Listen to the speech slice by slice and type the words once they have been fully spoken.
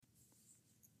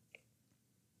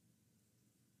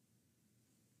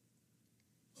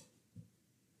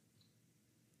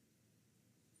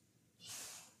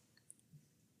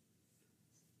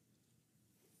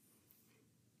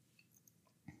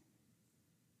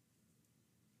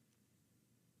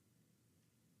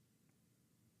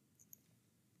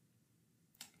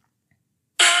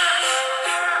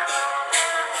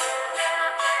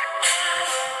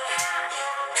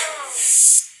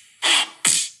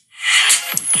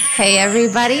Hey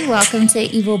everybody, welcome to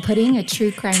Evil Pudding, a true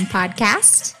crime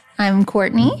podcast. I'm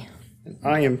Courtney.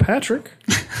 I am Patrick.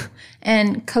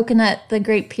 And Coconut the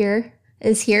Great Peer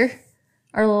is here,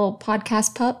 our little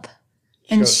podcast pup.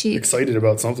 And She got excited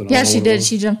about something. Yeah, she did.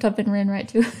 She jumped up and ran right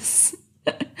to us.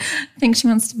 I think she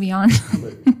wants to be on.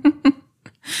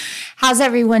 How's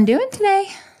everyone doing today?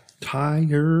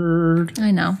 Tired.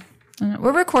 I know.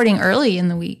 We're recording early in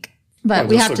the week. But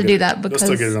we have to do that because... Let's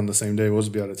still get it on the same day. We'll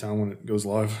just be out of town when it goes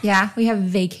live. Yeah, we have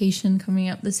vacation coming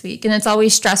up this week. And it's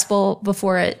always stressful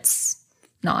before it's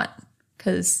not.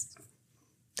 Because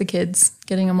the kids,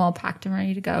 getting them all packed and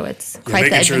ready to go. It's quite the making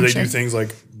adventure. sure they do things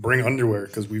like bring underwear.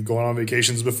 Because we've gone on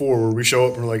vacations before where we show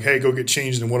up and we're like, hey, go get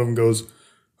changed. And one of them goes,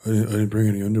 I didn't bring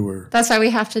any underwear. That's why we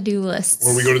have to do lists.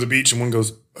 Or we go to the beach and one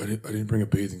goes, I didn't bring a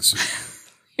bathing suit.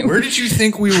 Where did you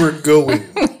think we were going?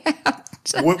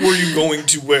 What were you going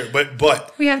to wear?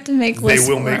 But we have to make lists.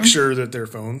 They will make sure that their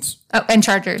phones. Oh, and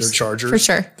chargers. Their chargers. For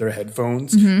sure. Their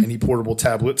headphones. Any portable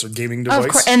tablets or gaming device.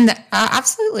 Of course. And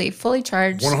absolutely. Fully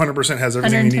charged. 100% has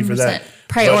everything you need for that.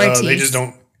 Priorities. But, they just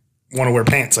don't want to wear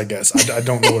pants, I guess. I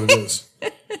don't know what it is.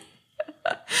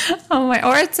 Oh my.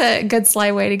 Or it's a good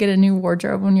sly way to get a new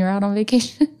wardrobe when you're out on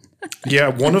vacation. Yeah,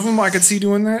 one of them I could see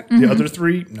doing that. The other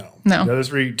three, no. No. The other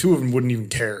three, two of them wouldn't even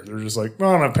care. They're just like, well,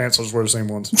 I don't have pants, I'll just wear the same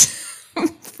ones.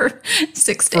 For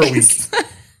 6 days. For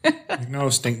a week. Like, no,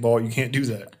 stink ball, you can't do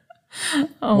that.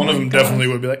 Oh one of them definitely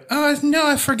would be like, oh, no,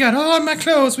 I forgot all my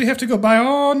clothes. We have to go buy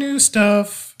all new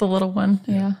stuff. The little one.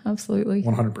 Yeah, absolutely.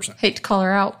 100%. Hate to call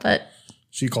her out, but.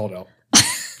 She called out.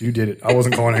 You did it. I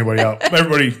wasn't calling anybody out.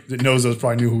 Everybody that knows us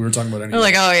probably knew who we were talking about anyway. They're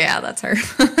like, oh, yeah, that's her.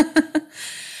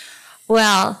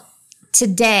 Well,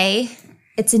 today,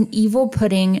 it's an Evil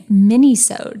Pudding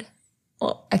mini-sode.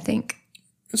 Well, I think.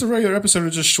 It's a regular episode.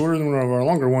 It's just shorter than one of our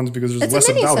longer ones because there's less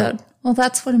about it. Well,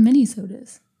 that's what a mini-sode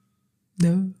is.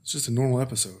 No. It's just a normal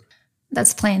episode.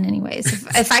 That's planned anyways.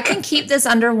 If I can keep this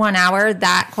under 1 hour,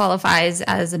 that qualifies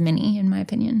as a mini, in my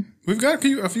opinion. We've got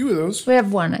a few of those. We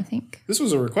have one, I think. This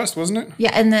was a request, wasn't it?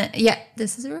 Yeah,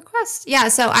 this is a request. Yeah,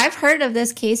 so I've heard of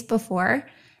this case before,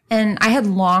 and I had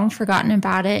long forgotten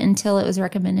about it until it was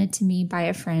recommended to me by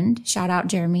a friend. Shout out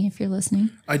Jeremy if you're listening.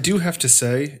 I do have to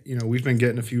say, we've been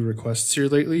getting a few requests here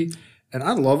lately, and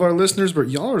I love our listeners, but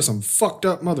y'all are some fucked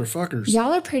up motherfuckers.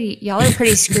 Y'all are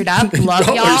pretty screwed up. Love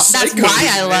y'all. That's why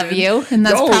I love you, and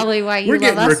that's probably why you love us.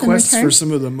 We're getting requests for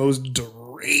some of the most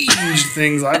deranged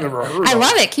things I've ever heard. I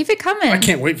love it. Keep it coming. I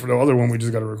can't wait for the other one we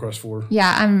just got a request for.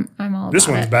 Yeah, I'm all about this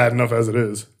one's it. bad enough as it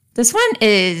is. This one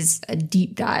is a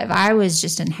deep dive. I was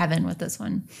just in heaven with this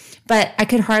one. But I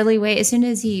could hardly wait. As soon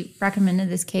as he recommended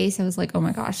this case, I was like, oh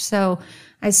my gosh. So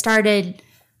I started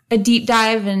a deep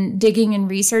dive and digging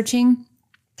and researching.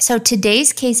 So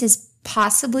today's case is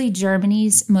possibly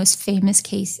Germany's most famous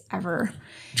case ever.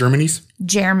 Germany's?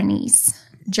 Germany's.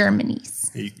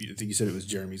 I think you said it was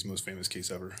Jeremy's most famous case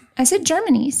ever. I said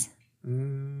Germany's.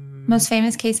 Most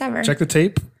famous case ever. Check the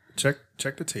tape. Check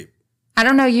the tape. I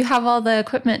don't know. You have all the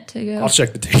equipment to go. I'll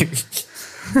check the tape.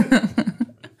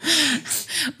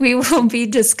 We will be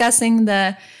discussing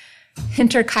the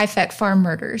Hinterkaifeck farm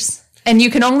murders. And you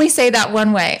can only say that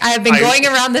one way. I have been going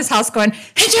around this house going,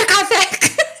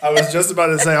 Hinterkaifeck! I was just about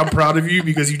to say, I'm proud of you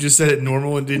because you just said it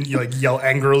normal and didn't yell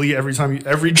angrily every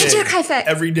day. Hinterkaifeck!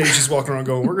 Every day she's walking around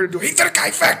going, we're going to do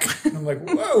Hinterkaifeck! And I'm like,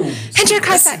 whoa.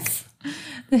 Hinterkaifeck!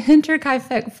 The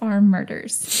Hinterkaifeck farm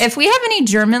murders. If we have any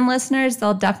German listeners,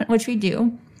 they'll definitely, which we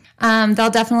do, they'll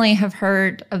definitely have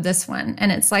heard of this one.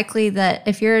 And it's likely that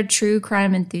if you're a true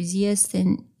crime enthusiast,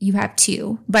 then you have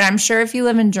too. But I'm sure if you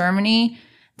live in Germany,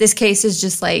 this case is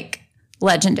just like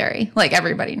legendary. Like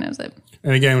everybody knows it.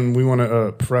 And again, we want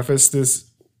to preface this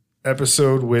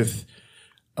episode with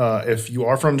if you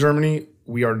are from Germany,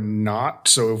 we are not.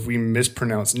 So if we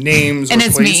mispronounce names or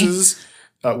places,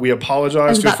 we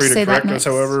apologize. Feel free to correct us.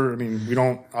 However, we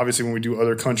don't, obviously when we do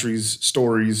other countries'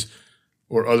 stories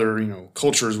or other,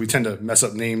 cultures, we tend to mess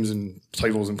up names and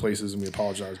titles and places, and we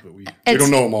apologize, but we don't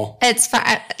know them all. It's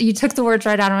you took the words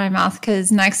right out of my mouth,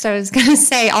 because next I was going to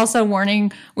say, also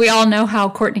warning, we all know how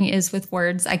Courtney is with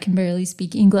words. I can barely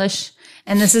speak English,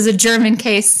 and this is a German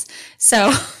case,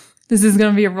 so this is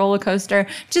going to be a roller coaster.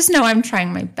 Just know I'm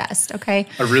trying my best, okay?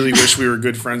 I really wish we were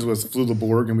good friends with Flula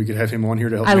Borg and we could have him on here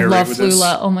to help narrate with us. I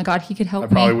love Flula. Oh my God, he could help me.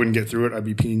 I probably wouldn't get through it. I'd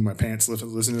be peeing my pants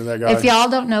listening to that guy. If y'all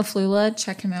don't know Flula,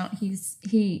 check him out. If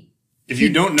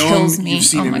you don't know him, you've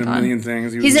seen him in a million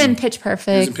things. He's in Pitch Perfect.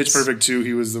 He was in Pitch Perfect too.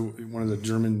 He was one of the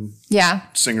German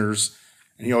singers.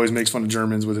 And he always makes fun of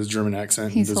Germans with his German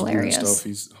accent. He's and does hilarious. Weird stuff.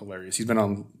 He's hilarious. He's been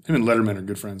on, him and Letterman are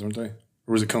good friends, aren't they?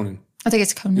 Or was it Conan? I think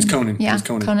it's Conan. It's Conan. Yeah, it's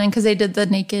Conan. Conan, because they did the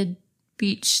naked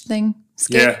beach thing.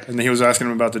 skit. Yeah, and then he was asking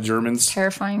him about the Germans.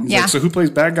 Terrifying. He's like, so who plays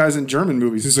bad guys in German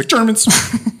movies? He's like, Germans.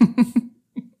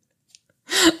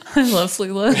 I love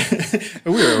Flula.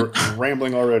 We are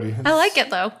rambling already. I like it,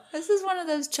 though. This is one of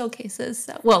those chill cases.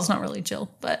 Well, it's not really chill,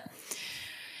 but...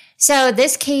 So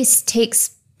this case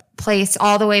takes place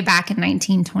all the way back in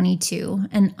 1922.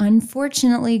 And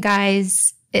unfortunately,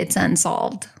 guys, it's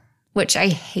unsolved, which I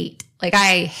hate. Like,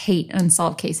 I hate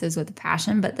unsolved cases with a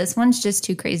passion, but this one's just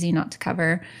too crazy not to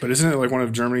cover. But isn't it like one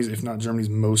of Germany's, if not Germany's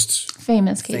most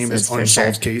famous cases,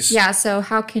 unsolved case? Yeah, so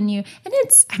how can you... And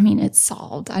it's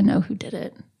solved. I know who did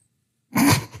it.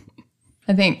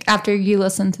 I think after you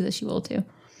listen to this, you will too.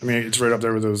 I mean, it's right up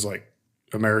there with those, like,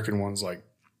 American ones, like,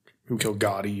 Who Killed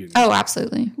Gotti? And oh,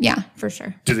 absolutely. Yeah, for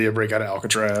sure. Did they break out of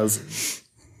Alcatraz?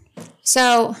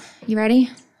 So, you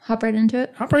ready? Hop right into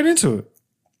it? Hop right into it.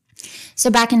 So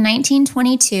back in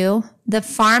 1922, the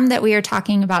farm that we are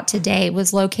talking about today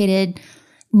was located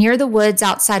near the woods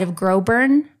outside of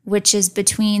Groburn, which is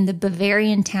between the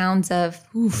Bavarian towns of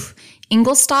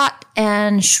Ingolstadt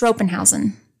and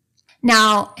Schroppenhausen.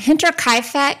 Now,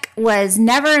 Hinterkaifeck was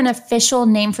never an official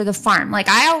name for the farm. Like,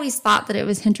 I always thought that it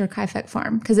was Hinterkaifeck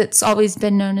Farm because it's always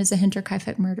been known as the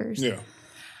Hinterkaifeck murders. Yeah.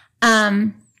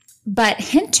 But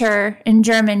Hinter in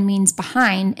German means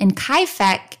behind, and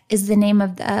Kaifeck is the name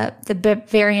of the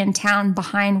Bavarian town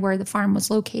behind where the farm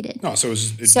was located. Oh, so it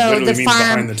literally means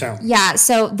behind the town. Yeah,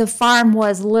 so the farm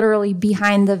was literally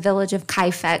behind the village of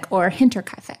Kaifeck or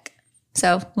Hinterkaifeck.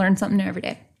 So learn something new every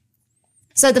day.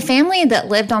 So the family that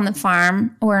lived on the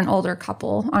farm were an older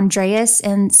couple, Andreas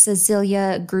and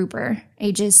Cecilia Gruber,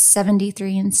 ages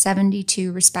 73 and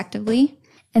 72 respectively.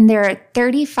 And their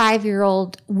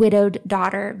 35-year-old widowed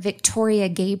daughter, Victoria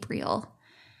Gabriel,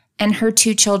 and her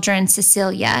two children,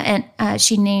 Cecilia. And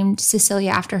she named Cecilia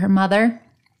after her mother.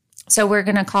 So we're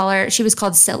going to call her, she was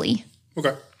called Silly.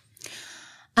 Okay.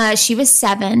 She was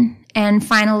 7. And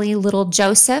finally, little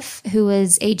Joseph, who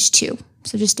was age 2.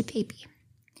 So just a baby.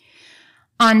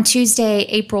 On Tuesday,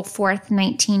 April 4th,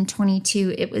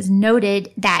 1922, it was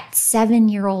noted that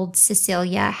 7-year-old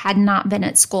Cecilia had not been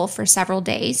at school for several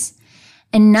days.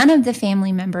 And none of the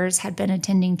family members had been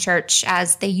attending church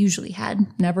as they usually had.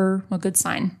 Never a good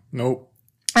sign. Nope.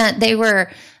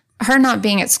 Her not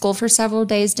being at school for several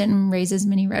days didn't raise as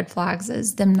many red flags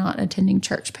as them not attending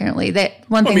church, apparently. They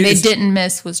didn't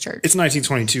miss was church. It's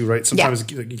 1922, right? Sometimes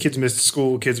kids missed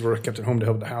school. Kids were kept at home to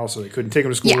help the house, so they couldn't take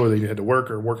them to school, or they had to work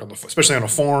especially on a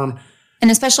farm. And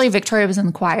especially Victoria was in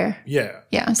the choir. Yeah.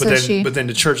 Yeah. But then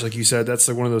to church, like you said, that's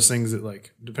like one of those things that,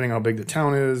 like, depending on how big the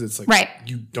town is, it's like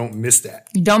you don't miss that.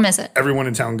 You don't miss it. Everyone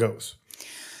in town goes.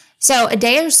 So a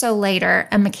day or so later,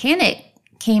 a mechanic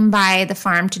came by the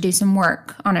farm to do some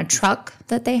work on a truck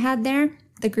that they had there,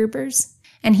 the Grubers.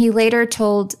 And he later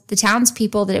told the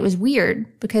townspeople that it was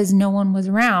weird because no one was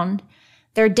around.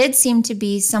 There did seem to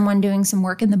be someone doing some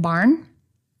work in the barn.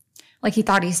 Like, he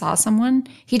thought he saw someone.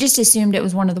 He just assumed it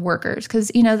was one of the workers because,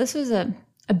 this was a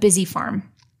busy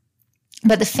farm.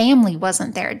 But the family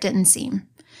wasn't there, it didn't seem.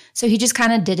 So he just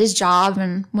kind of did his job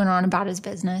and went on about his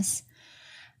business.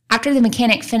 After the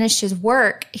mechanic finished his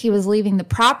work, he was leaving the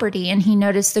property and he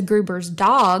noticed the Gruber's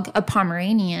dog, a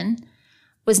Pomeranian,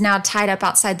 was now tied up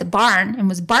outside the barn and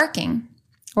was barking,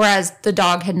 whereas the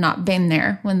dog had not been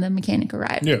there when the mechanic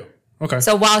arrived. Yeah. Okay.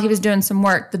 So while he was doing some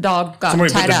work, the dog got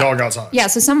Somebody tied put the up. dog outside. Yeah,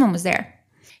 so someone was there.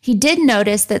 He did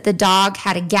notice that the dog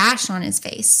had a gash on his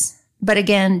face, but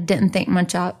again, didn't think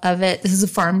much of it. This is a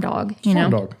farm dog, Farm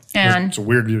dog. And it's a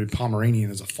weird to be Pomeranian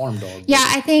as a farm dog. Yeah,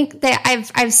 I think that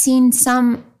I've seen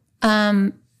some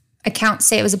accounts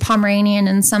say it was a Pomeranian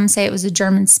and some say it was a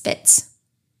German Spitz.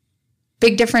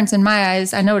 Big difference in my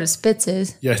eyes. I know what a Spitz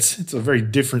is. Yeah, it's a very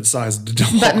different sized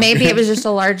dog. But maybe it was just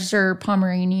a larger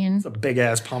Pomeranian. It's a big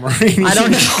ass Pomeranian. I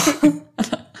don't know.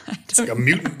 It's like a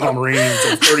mutant Pomeranian.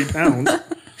 It's like 30 pounds.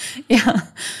 Yeah.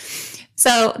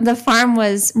 So the farm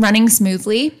was running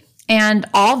smoothly and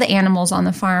all the animals on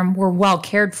the farm were well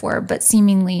cared for, but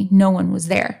seemingly no one was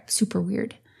there. Super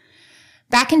weird.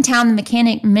 Back in town, the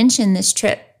mechanic mentioned this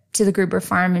trip to the Gruber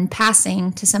farm in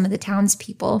passing to some of the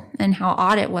townspeople and how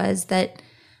odd it was that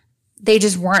they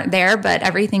just weren't there, but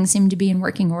everything seemed to be in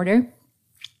working order.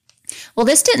 Well,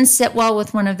 this didn't sit well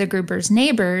with one of the Gruber's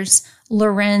neighbors,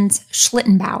 Lorenz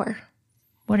Schlittenbauer.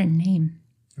 What a name.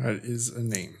 That is a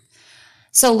name.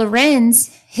 So Lorenz,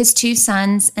 his 2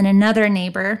 sons, and another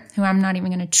neighbor, who I'm not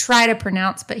even going to try to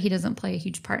pronounce, but he doesn't play a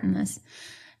huge part in this,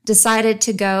 decided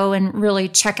to go and really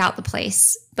check out the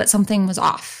place, but something was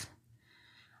off.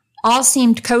 All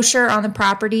seemed kosher on the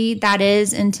property, that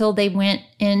is, until they went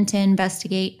in to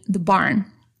investigate the barn.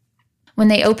 When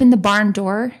they opened the barn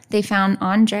door, they found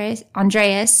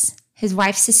Andreas, his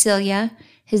wife Cecilia,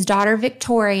 his daughter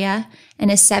Victoria, and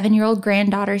his 7-year-old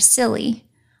granddaughter Silly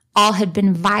all had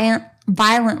been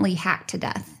violently hacked to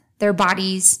death. Their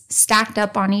bodies stacked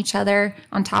up on each other,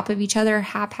 on top of each other,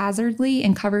 haphazardly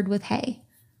and covered with hay.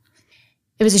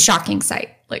 It was a shocking sight,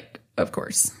 of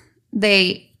course.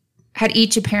 They had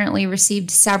each apparently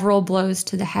received several blows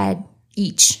to the head,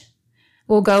 each.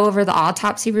 We'll go over the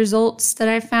autopsy results that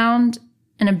I found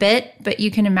in a bit, but you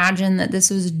can imagine that this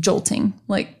was jolting,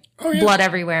 blood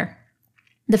everywhere.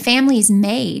 The family's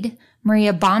maid,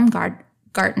 Maria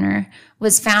Baumgartner,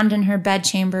 was found in her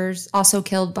bedchambers, also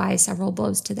killed by several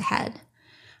blows to the head.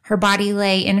 Her body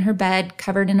lay in her bed,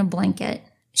 covered in a blanket.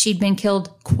 She'd been killed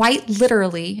quite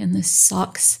literally, and this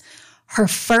sucks, her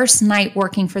first night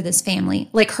working for this family.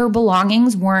 Her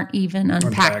belongings weren't even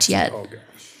unpacked yet. Oh, gosh.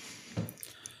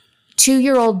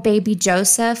 2-year-old baby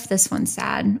Joseph, this one's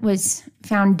sad, was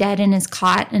found dead in his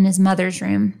cot in his mother's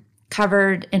room,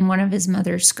 covered in one of his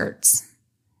mother's skirts.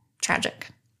 Tragic.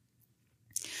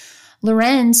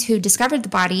 Lorenz, who discovered the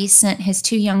body, sent his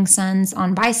 2 young sons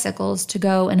on bicycles to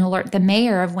go and alert the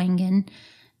mayor of Wengen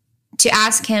to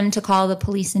ask him to call the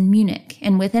police in Munich.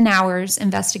 And within hours,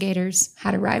 investigators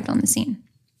had arrived on the scene.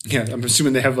 Yeah, I'm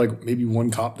assuming they have maybe one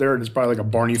cop there, and it's probably a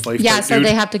Barney Fife type dude. So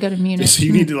they have to go to Munich. So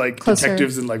you need to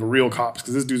detectives and real cops,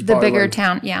 because this dude's the probably bigger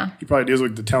town. Yeah, he probably deals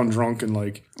with the town drunk and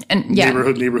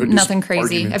neighborhood. Nothing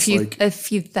crazy. A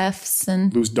few thefts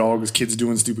and loose dogs, kids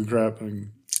doing stupid crap.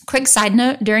 Quick side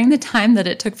note: during the time that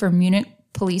it took for Munich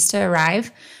police to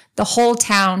arrive, the whole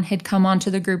town had come onto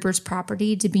the groupers'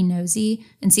 property to be nosy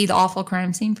and see the awful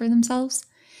crime scene for themselves.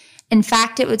 In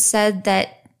fact, it was said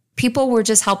that people were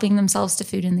just helping themselves to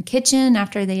food in the kitchen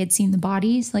after they had seen the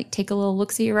bodies, take a little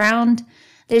look-see around.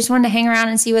 They just wanted to hang around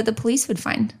and see what the police would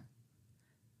find.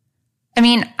 I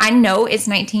mean, I know it's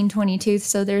 1922,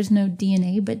 so there's no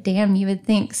DNA, but damn, you would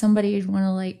think somebody would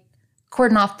want to,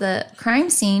 cordon off the crime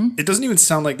scene. It doesn't even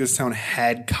sound like this town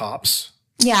had cops.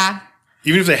 Yeah.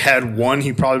 Even if they had one,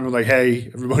 he'd probably be hey,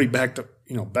 everybody back the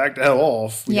hell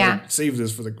off. We gotta save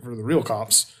this for the real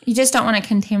cops. You just don't want to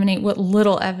contaminate what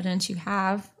little evidence you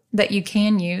have that you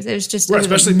can use. It was just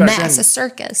especially a back mess, then, a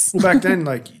circus. Well, back then,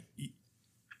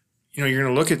 you're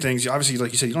going to look at things. Obviously,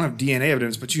 like you said, you don't have DNA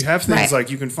evidence, but you have things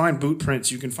you can find boot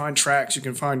prints, you can find tracks, you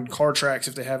can find car tracks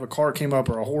if they have a car came up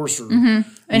or a horse or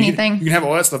anything. You can have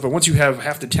all that stuff, but once you have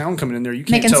half the town coming in there, you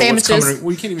can't tell what's coming.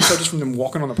 Well, you can't even tell just from them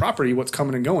walking on the property what's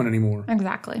coming and going anymore.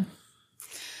 Exactly.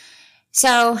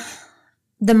 So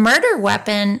the murder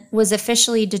weapon was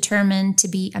officially determined to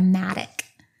be a mattock.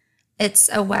 It's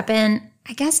a weapon.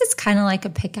 I guess it's kind of like a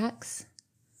pickaxe.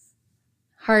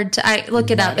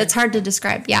 Look it up. It's hard to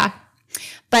describe. Yeah.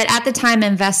 But at the time,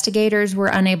 investigators were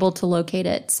unable to locate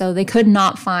it, so they could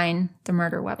not find the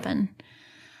murder weapon.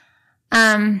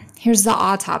 Here's the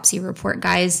autopsy report,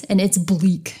 guys, and it's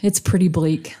bleak. It's pretty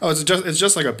bleak. Oh, it's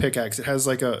just like a pickaxe. It has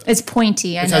It's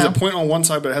pointy. It has a point on one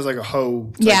side, but it has a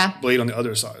hoe blade on the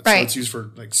other side. Right. So it's used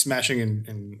for smashing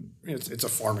and it's a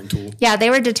farming tool. Yeah, they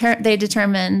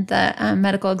determined, the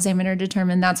medical examiner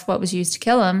determined that's what was used to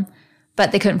kill him,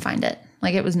 but they couldn't find it.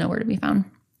 It was nowhere to be found.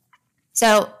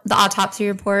 So the autopsy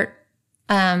report,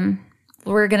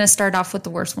 we're going to start off with the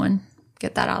worst one.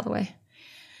 Get that out of the way.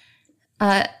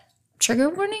 Trigger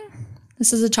warning.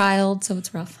 This is a child, so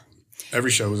it's rough. Every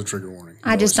show is a trigger warning.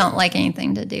 I just don't like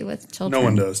anything to do with children. No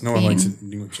one does. No one likes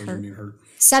children being hurt.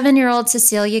 7-year-old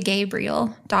Cecilia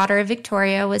Gabriel, daughter of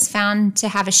Victoria, was found to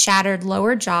have a shattered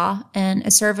lower jaw and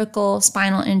a cervical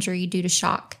spinal injury due to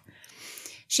shock.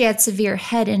 She had severe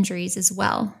head injuries as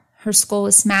well. Her skull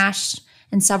was smashed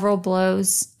and several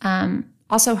blows.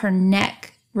 Also, her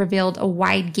neck revealed a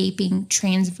wide gaping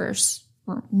transverse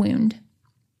wound.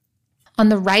 On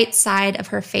the right side of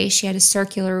her face, she had a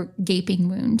circular gaping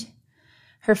wound.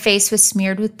 Her face was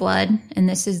smeared with blood, and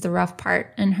this is the rough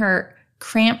part. In her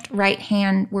cramped right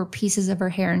hand were pieces of her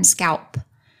hair and scalp.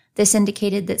 This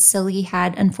indicated that Silly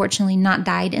had unfortunately not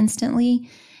died instantly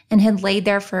and had laid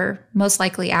there for most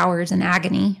likely hours in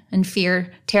agony and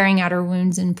fear, tearing out her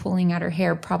wounds and pulling out her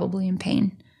hair, probably in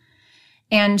pain.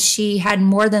 And she had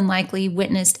more than likely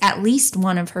witnessed at least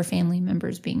one of her family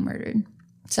members being murdered.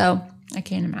 So I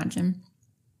can't imagine.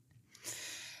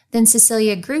 Then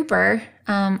Cecilia Gruber,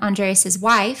 Andreas's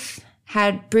wife,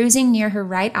 had bruising near her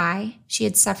right eye. She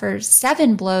had suffered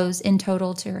 7 blows in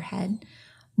total to her head,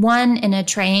 one in a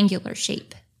triangular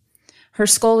shape. Her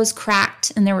skull was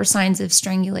cracked, and there were signs of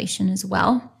strangulation as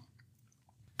well.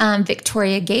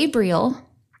 Victoria Gabriel,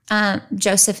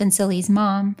 Joseph and Silly's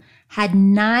mom, had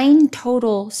 9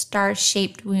 total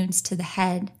star-shaped wounds to the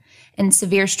head and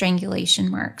severe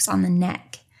strangulation marks on the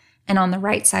neck. And on the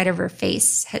right side of her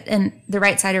face, had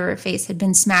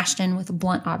been smashed in with a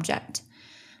blunt object.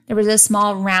 There was a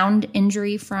small round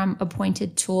injury from a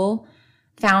pointed tool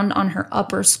found on her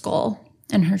upper skull,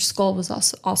 and her skull was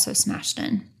also smashed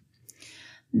in.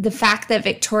 The fact that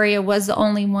Victoria was the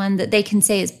only one that they can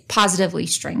say is positively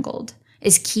strangled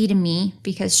is key to me,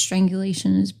 because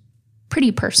strangulation is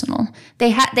pretty personal.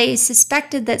 They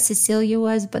suspected that Cecilia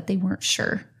was, but they weren't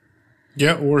sure.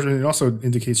 Yeah, or it also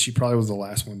indicates she probably was the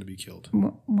last one to be killed.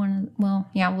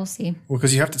 We'll see. Well,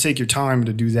 because you have to take your time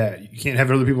to do that. You can't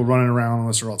have other people running around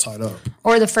unless they're all tied up.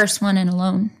 Or the first one in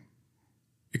alone.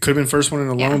 It could have been first one in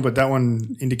alone, but that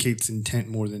one indicates intent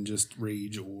more than just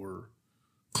rage or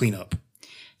cleanup.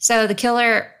 So the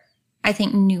killer, I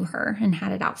think, knew her and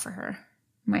had it out for her,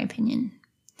 in my opinion.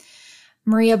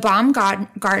 Maria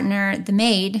Baumgartner, the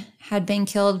maid, had been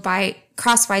killed by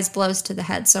crosswise blows to the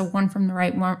head, so one from the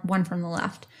right, one from the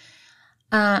left.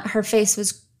 Her face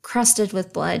was crusted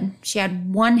with blood. She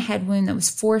had one head wound that was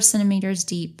 4 centimeters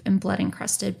deep and blood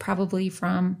encrusted, probably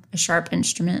from a sharp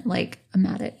instrument like a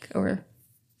mattock or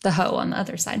the hoe on the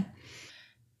other side.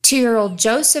 2-year-old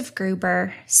Joseph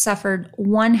Gruber suffered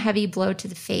one heavy blow to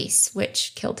the face,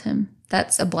 which killed him.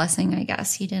 That's a blessing, I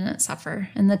guess. He didn't suffer.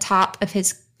 And the top of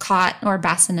his cot or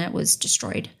bassinet was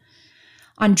destroyed.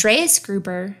 Andreas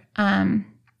Gruber,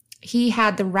 he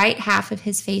had the right half of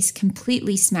his face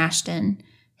completely smashed in.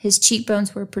 His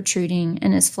cheekbones were protruding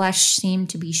and his flesh seemed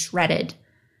to be shredded.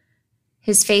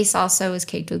 His face also was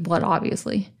caked with blood,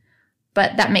 obviously.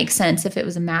 But that makes sense if it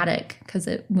was a mattock, because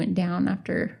it went down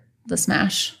after the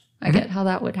smash. I get how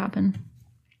that would happen.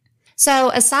 So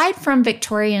aside from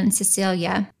Victoria and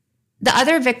Cecilia, the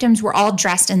other victims were all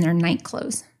dressed in their night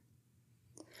clothes.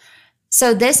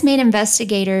 So this made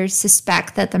investigators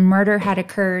suspect that the murder had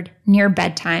occurred near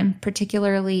bedtime,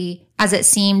 particularly as it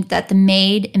seemed that the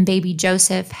maid and baby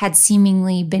Joseph had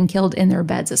seemingly been killed in their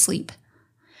beds asleep.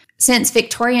 Since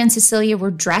Victoria and Cecilia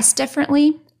were dressed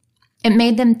differently, it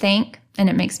made them think, and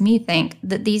it makes me think,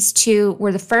 that these two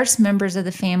were the first members of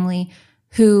the family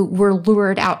who were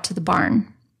lured out to the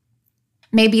barn.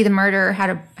 Maybe the murderer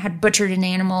had butchered an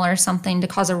animal or something to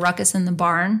cause a ruckus in the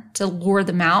barn to lure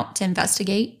them out to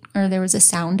investigate. Or there was a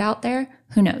sound out there.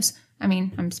 Who knows? I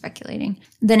mean, I'm speculating.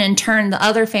 Then in turn, the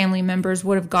other family members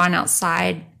would have gone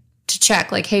outside to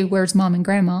check, like, hey, where's mom and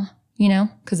grandma? You know,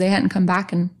 because they hadn't come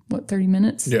back in, 30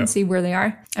 minutes and see where they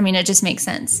are. I mean, it just makes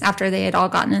sense after they had all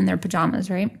gotten in their pajamas,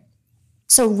 right?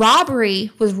 So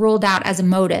robbery was ruled out as a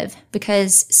motive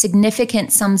because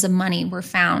significant sums of money were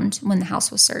found when the house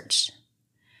was searched.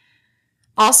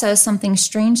 Also, something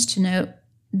strange to note,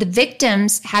 the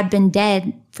victims had been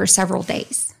dead for several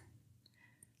days.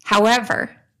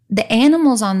 However, the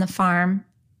animals on the farm,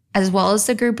 as well as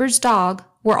the Gruber's dog,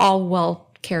 were all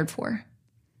well cared for.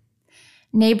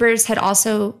 Neighbors had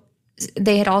also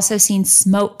seen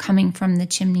smoke coming from the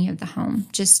chimney of the home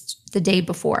just the day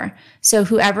before. So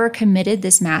whoever committed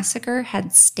this massacre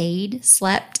had stayed,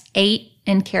 slept, ate,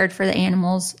 and cared for the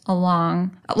animals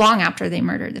long after they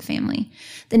murdered the family.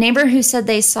 The neighbor who said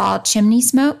they saw chimney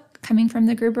smoke coming from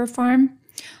the Gruber farm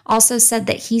also said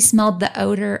that he smelled the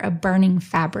odor of burning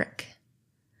fabric.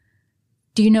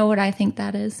 Do you know what I think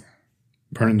that is?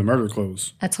 Burning the murder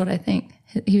clothes. That's what I think.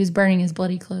 He was burning his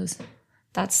bloody clothes.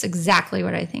 That's exactly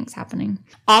what I think is happening.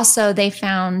 Also, they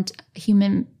found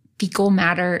human fecal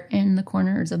matter in the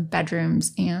corners of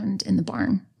bedrooms and in the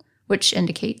barn, which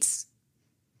indicates,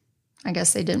 I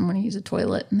guess they didn't want to use a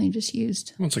toilet and they just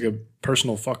used. Well, it's like a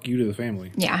personal fuck you to the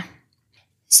family. Yeah.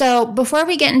 So before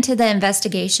we get into the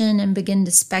investigation and begin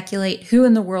to speculate who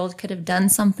in the world could have done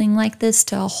something like this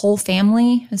to a whole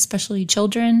family, especially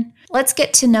children, let's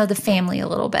get to know the family a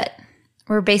little bit.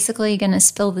 We're basically going to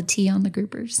spill the tea on the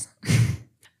Grubers.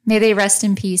 May they rest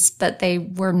in peace, but they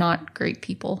were not great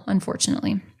people,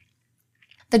 unfortunately.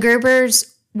 The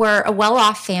Grubers were a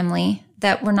well-off family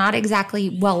that were not exactly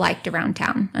well-liked around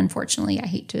town, unfortunately, I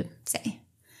hate to say.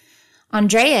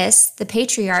 Andreas, the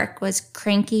patriarch, was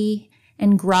cranky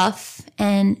and gruff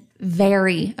and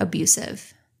very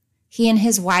abusive. He and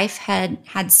his wife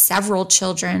had several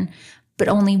children, but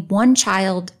only one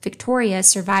child, Victoria,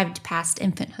 survived past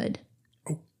infanthood.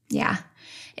 Oh. Yeah.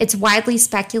 It's widely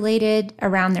speculated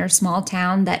around their small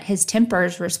town that his temper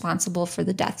is responsible for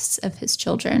the deaths of his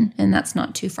children, and that's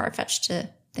not too far-fetched to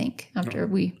think after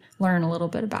we learn a little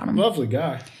bit about him. Lovely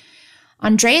guy.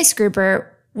 Andreas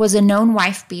Gruber was a known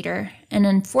wife beater, and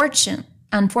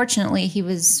unfortunately, he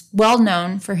was well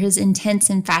known for his intense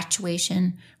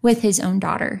infatuation with his own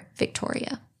daughter,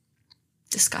 Victoria.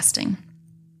 Disgusting.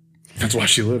 That's why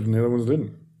she lived and the other ones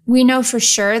didn't. We know for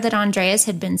sure that Andreas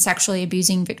had been sexually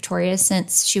abusing Victoria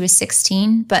since she was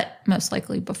 16, but most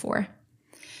likely before.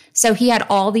 So he had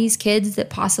all these kids that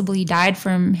possibly died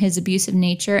from his abusive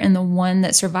nature, and the one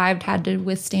that survived had to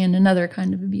withstand another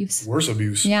kind of abuse. Worse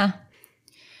abuse. Yeah.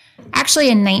 Actually,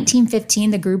 in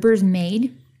 1915, the Gruber's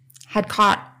maid had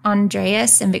caught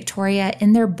Andreas and Victoria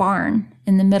in their barn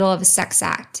in the middle of a sex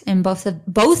act, and both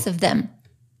of them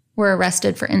were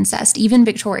arrested for incest, even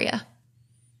Victoria.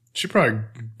 She probably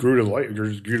grew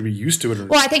to be used to it.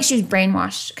 Well, I think she was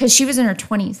brainwashed because she was in her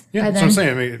 20s. Yeah, that's what I'm saying.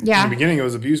 I mean, in the beginning it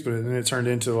was abuse, but then it turned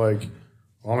into like,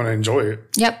 well, I'm going to enjoy it.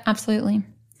 Yep, absolutely.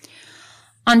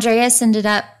 Andreas ended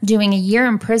up doing a year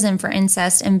in prison for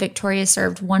incest, and Victoria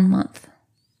served 1 month.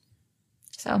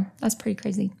 So that's pretty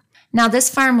crazy. Now, this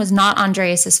farm was not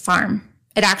Andreas's farm.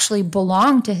 It actually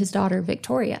belonged to his daughter,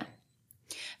 Victoria.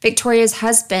 Victoria's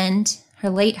husband, her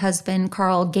late husband,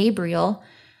 Carl Gabriel,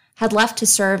 had left to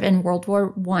serve in World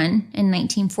War I in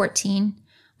 1914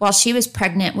 while she was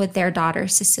pregnant with their daughter,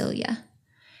 Cecilia.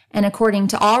 And according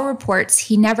to all reports,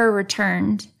 he never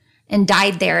returned and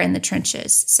died there in the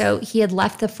trenches. So he had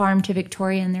left the farm to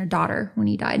Victoria and their daughter when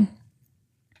he died.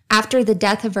 After the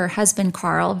death of her husband,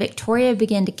 Carl, Victoria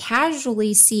began to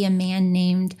casually see a man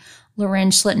named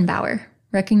Lorenz Schlittenbauer.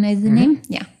 Recognize the name?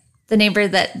 Yeah. The neighbor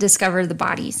that discovered the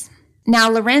bodies. Now,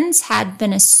 Lorenz had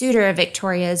been a suitor of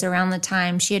Victoria's around the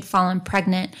time she had fallen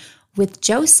pregnant with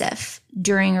Joseph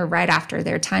during or right after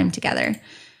their time together.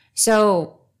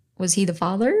 So, was he the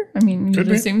father? I mean, you'd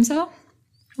assume so.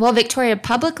 Well, Victoria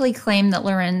publicly claimed that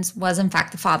Lorenz was, in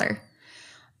fact, the father.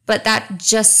 But that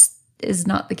just is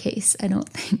not the case, I don't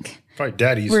think. Probably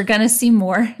daddy's. We're going to see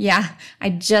more. Yeah,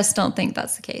 I just don't think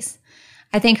that's the case.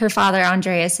 I think her father,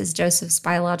 Andreas, is Joseph's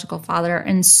biological father,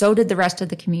 and so did the rest of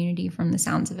the community from the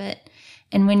sounds of it.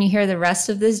 And when you hear the rest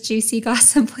of this juicy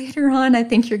gossip later on, I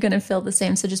think you're going to feel the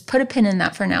same. So just put a pin in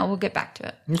that for now. We'll get back to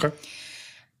it. Okay.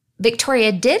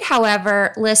 Victoria did,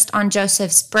 however, list on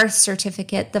Joseph's birth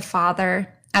certificate the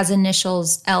father as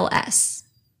initials LS.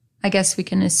 I guess we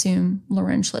can assume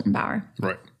Lorenz Schlittenbauer.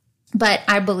 Right. But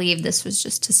I believe this was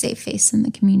just to save face in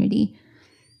the community.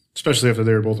 Especially after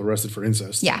they were both arrested for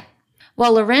incest. Yeah.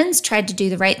 Well, Lorenz tried to do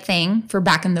the right thing for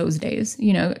back in those days.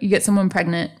 You know, you get someone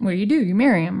pregnant, what do? You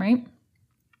marry him, right?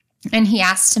 And he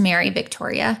asked to marry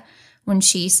Victoria when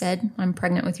she said, I'm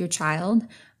pregnant with your child.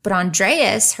 But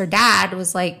Andreas, her dad,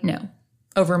 was like, no,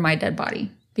 over my dead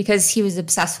body. Because he was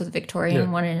obsessed with Victoria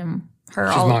and wanted her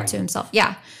all up to himself.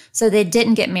 Yeah. So they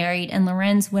didn't get married. And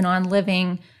Lorenz went on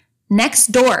living next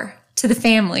door to the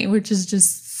family, which is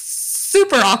just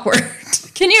super awkward.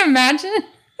 Can you imagine?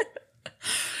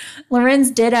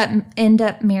 Lorenz did end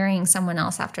up marrying someone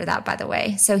else after that, by the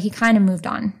way. So he kind of moved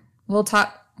on. We'll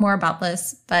talk more about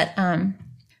this, but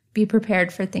be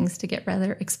prepared for things to get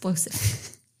rather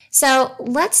explosive. So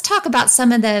let's talk about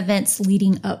some of the events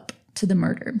leading up to the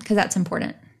murder, because that's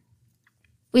important.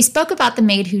 We spoke about the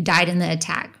maid who died in the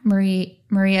attack,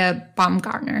 Maria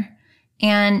Baumgartner,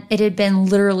 and it had been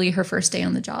literally her first day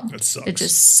on the job. That sucks. It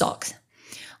just sucks.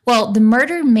 Well, the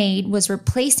murdered maid was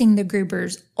replacing the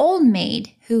Gruber's old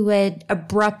maid who had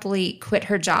abruptly quit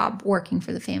her job working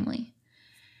for the family.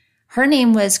 Her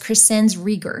name was Crescens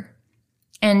Rieger,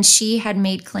 and she had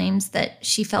made claims that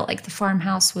she felt like the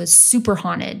farmhouse was super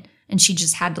haunted and she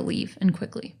just had to leave, and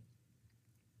quickly.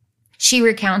 She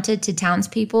recounted to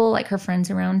townspeople, like her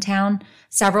friends around town,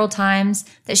 several times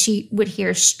that she would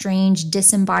hear strange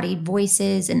disembodied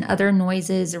voices and other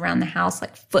noises around the house,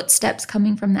 like footsteps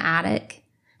coming from the attic.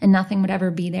 And nothing would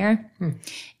ever be there.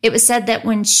 It was said that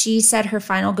when she said her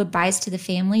final goodbyes to the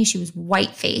family, she was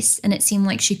white-faced, and it seemed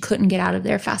like she couldn't get out of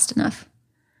there fast enough.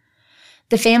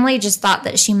 The family just thought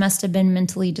that she must have been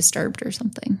mentally disturbed or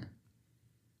something.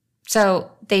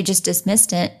 So they just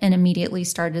dismissed it and immediately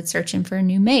started searching for a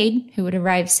new maid who would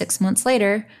arrive 6 months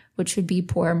later, which would be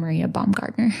poor Maria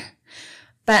Baumgartner.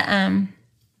 But,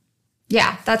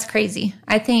 yeah, that's crazy.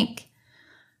 I think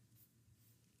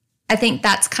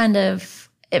that's kind of...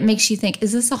 It makes you think,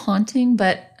 is this a haunting?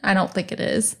 But I don't think it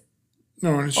is.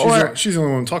 No, she's the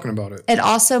only one talking about it. It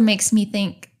also makes me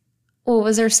think, well,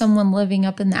 was there someone living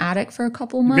up in the attic for a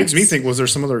couple months? It makes me think, was there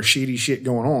some other shady shit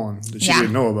going on that she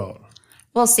didn't know about?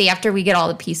 We'll see after we get all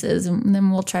the pieces, and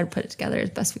then we'll try to put it together as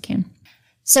best we can.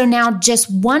 So now,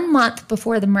 just 1 month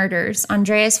before the murders,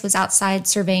 Andreas was outside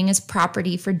surveying his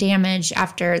property for damage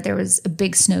after there was a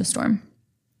big snowstorm.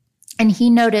 And he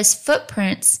noticed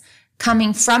footprints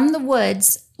coming from the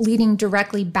woods leading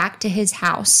directly back to his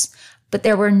house, but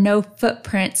there were no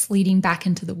footprints leading back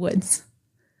into the woods.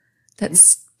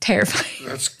 That's terrifying.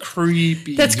 That's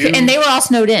creepy. And they were all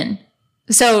snowed in.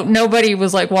 So nobody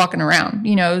was like walking around.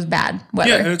 You know, it was bad weather.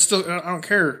 Yeah, and it's still, I don't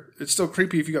care. It's still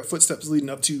creepy if you got footsteps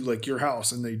leading up to like your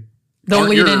house and they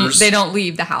They don't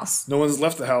leave the house. No one's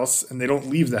left the house, and they don't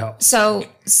leave the house. So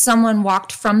someone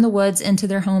walked from the woods into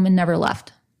their home and never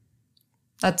left.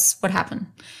 That's what happened.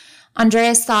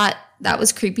 Andreas thought that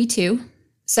was creepy too.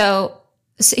 So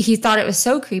he thought it was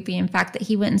so creepy, in fact, that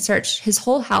he went and searched his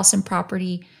whole house and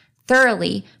property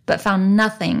thoroughly, but found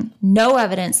nothing, no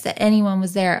evidence that anyone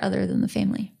was there other than the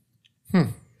family.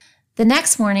 The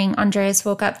next morning, Andreas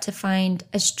woke up to find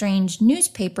a strange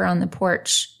newspaper on the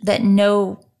porch that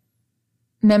no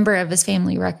member of his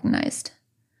family recognized.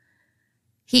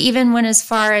 He even went as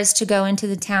far as to go into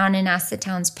the town and ask the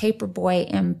town's paper boy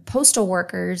and postal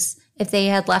workers if they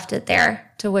had left it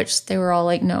there, to which they were all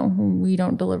like, no, we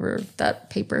don't deliver that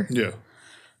paper. Yeah.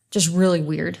 Just really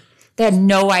weird. They had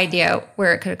no idea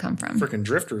where it could have come from. Freaking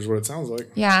drifters, what it sounds like.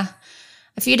 Yeah.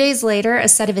 A few days later, a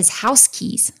set of his house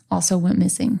keys also went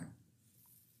missing.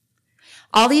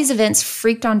 All these events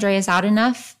freaked Andreas out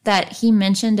enough that he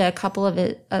mentioned to a couple of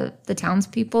the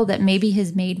townspeople that maybe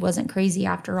his maid wasn't crazy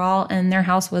after all, and their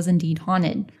house was indeed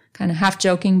haunted. Kind of half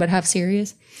joking, but half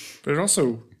serious. But it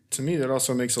also, to me, that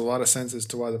also makes a lot of sense as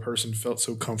to why the person felt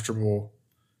so comfortable.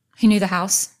 He knew the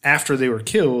house. After they were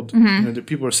killed, the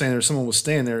people are saying someone was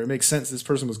staying there. It makes sense this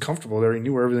person was comfortable there. He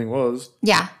knew where everything was.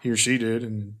 Yeah. He or she did.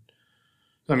 And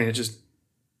I mean, it just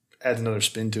adds another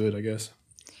spin to it, I guess.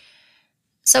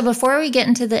 So before we get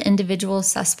into the individual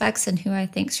suspects and who I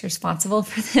think is responsible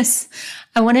for this,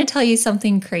 I want to tell you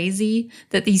something crazy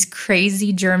that these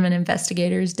crazy German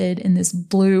investigators did, and this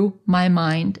blew my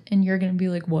mind. And you're going to be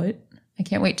like, what? I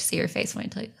can't wait to see your face when I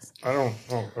tell you this.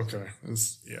 Okay.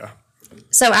 Yeah.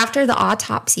 So after the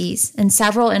autopsies and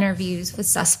several interviews with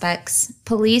suspects,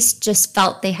 police just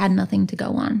felt they had nothing to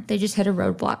go on. They just hit a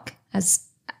roadblock, as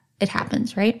it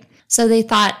happens, right? So they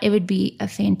thought it would be a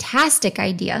fantastic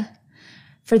idea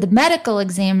for the medical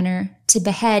examiner to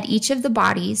behead each of the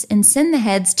bodies and send the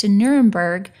heads to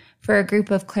Nuremberg for a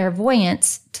group of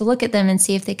clairvoyants to look at them and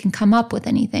see if they can come up with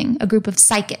anything, a group of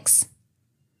psychics.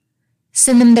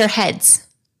 Send them their heads.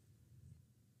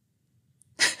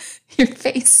 Your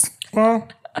face. Well,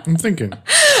 I'm thinking.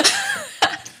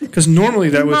 Because normally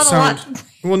that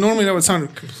would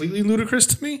sound completely ludicrous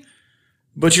to me.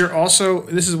 But you're also,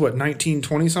 this is what,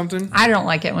 1920 something? I don't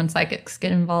like it when psychics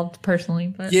get involved personally,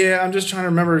 but yeah, I'm just trying to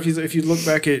remember if you look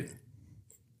back at,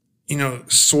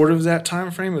 sort of that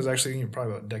time frame. It was actually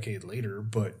probably about a decade later,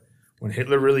 but when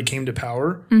Hitler really came to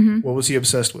power, what was he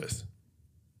obsessed with?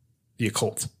 The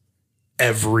occult.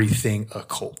 Everything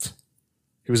occult.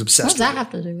 He was obsessed with it. What does that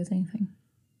have to do with anything?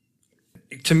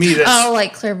 To me, that's... Oh,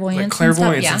 like clairvoyance and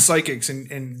stuff, yeah. And psychics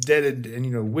and dead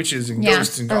and witches and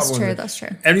ghosts and goblins. That's true.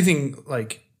 Everything,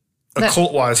 like,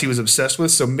 occult-wise, he was obsessed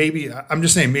with. So maybe, I'm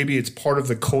just saying, maybe it's part of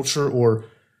the culture, or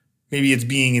maybe it's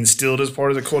being instilled as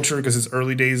part of the culture because it's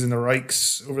early days in the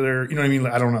Reichs over there. You know what I mean?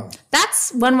 Like, I don't know.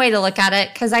 That's one way to look at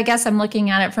it, because I guess I'm looking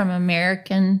at it from an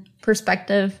American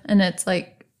perspective, and it's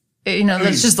like,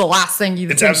 that's just the last thing you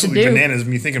think to do. It's absolutely bananas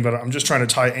me thinking about it. I'm just trying to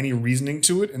tie any reasoning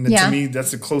to it. And then to me,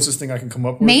 that's the closest thing I can come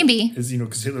up with. Maybe. Is,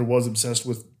 because Hitler was obsessed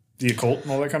with the occult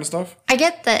and all that kind of stuff. I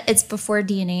get that it's before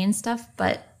DNA and stuff,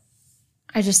 but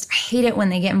I hate it when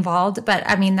they get involved. But,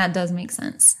 I mean, that does make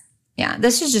sense. Yeah,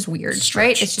 this is just weird,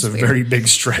 right? It's just weird. Very big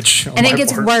stretch. And it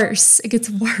gets worse. It gets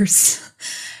worse.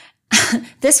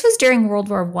 This was during World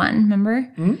War I, remember?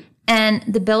 Mm-hmm. And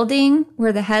the building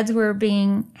where the heads were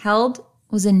being held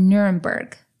was in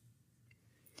Nuremberg.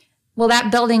 Well,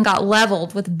 that building got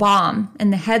leveled with a bomb,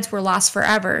 and the heads were lost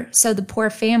forever. So the poor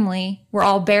family were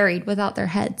all buried without their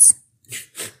heads.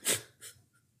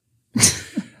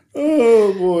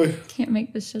 Oh, boy. Can't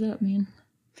make this shit up, man.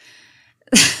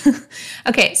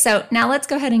 Okay, so now let's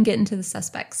go ahead and get into the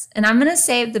suspects. And I'm going to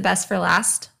save the best for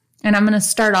last, and I'm going to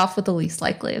start off with the least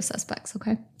likely of suspects,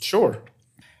 okay? Sure.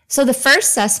 So the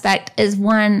first suspect is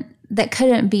one that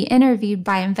couldn't be interviewed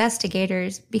by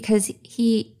investigators because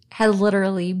he had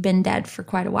literally been dead for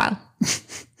quite a while.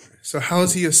 So how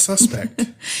is he a suspect?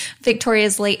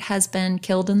 Victoria's late husband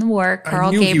killed in the war,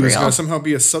 Carl Gabriel. I knew Gabriel. He was going to somehow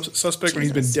be a suspect when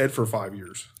he's been dead for 5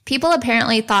 years. People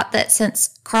apparently thought that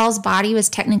since Carl's body was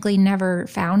technically never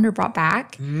found or brought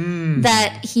back,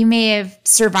 that he may have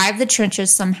survived the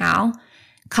trenches somehow,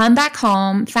 come back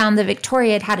home, found that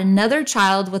Victoria had another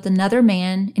child with another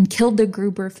man, and killed the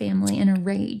Gruber family in a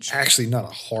rage. Actually, not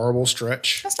a horrible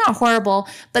stretch. That's not horrible,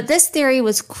 but this theory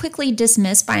was quickly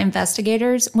dismissed by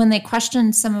investigators when they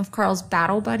questioned some of Carl's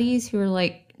battle buddies who were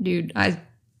like, dude, I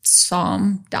saw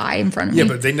him die in front of me. Yeah,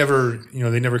 but they never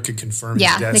could confirm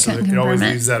his death, so it always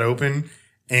leaves that open.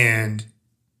 And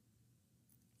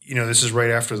this is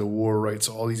right after the war, right?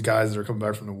 So all these guys that are coming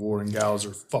back from the war and gals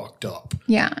are fucked up.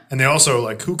 Yeah. And they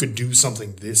also, who could do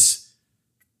something this,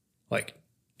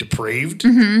 depraved?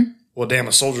 well, damn,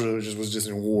 a soldier that was just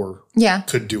in war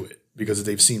could do it because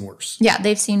they've seen worse. Yeah,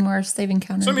 they've seen worse. They've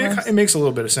encountered worse. It makes a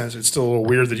little bit of sense. It's still a little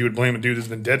weird that you would blame a dude that's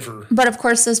been dead for... But, of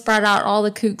course, this brought out all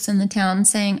the kooks in the town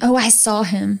saying, oh, I saw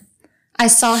him. I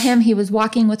saw him. He was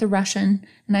walking with a Russian,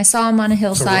 and I saw him on a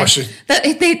hillside. There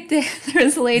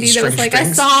was a lady that was like,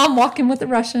 I saw him walking with a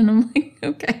Russian. I'm like,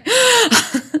 okay.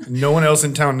 No one else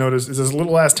in town noticed. It's this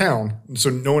little-ass town, so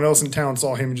no one else in town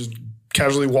saw him just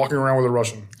casually walking around with a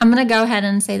Russian. I'm going to go ahead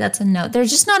and say that's a no. There's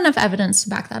just not enough evidence to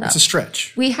back that up. It's a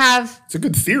stretch. It's a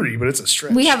good theory, but it's a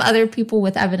stretch. We have other people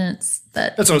with evidence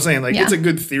that... That's what I'm saying. Like, it's a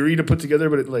good theory to put together,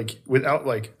 but without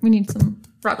we need some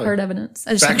rock-hard evidence.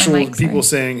 Factual people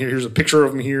saying, here's a picture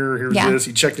of him here, here's this,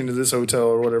 he checked into this hotel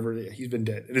or whatever. Yeah, he's been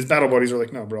dead. And his battle buddies are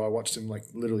like, no, bro, I watched him,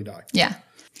 literally die. Yeah.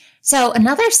 So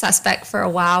another suspect for a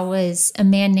while was a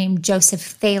man named Joseph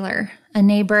Thaler, a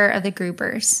neighbor of the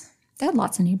Grubers. They had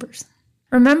lots of neighbors.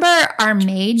 Remember our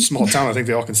maid? Small town, I think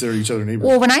they all consider each other neighbors.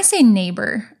 Well, when I say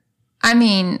neighbor, I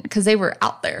mean, because they were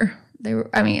out there. There's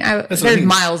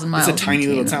miles and miles. It's a tiny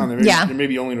little town. There may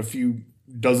be only a few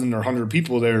dozen or 100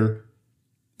 people there.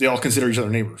 They all consider each other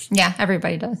neighbors. Yeah,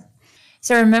 everybody does.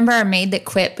 So remember our maid that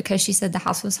quit because she said the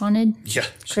house was haunted? Yeah.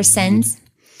 Crescens.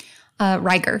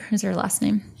 Reiger is her last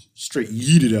name. Straight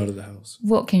yeeted out of the house.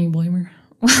 What can you blame her?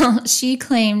 Well, she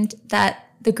claimed that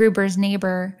the Gruber's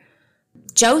neighbor...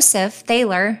 Joseph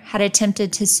Thaler had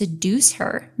attempted to seduce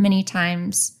her many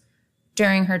times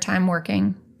during her time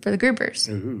working for the Grubers.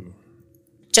 Ooh.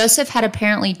 Joseph had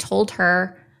apparently told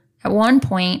her at one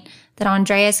point that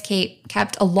Andreas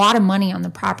kept a lot of money on the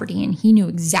property and he knew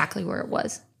exactly where it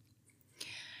was.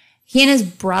 He and his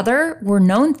brother were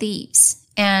known thieves,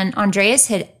 and Andreas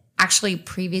had actually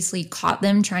previously caught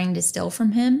them trying to steal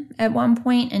from him at one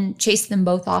point and chased them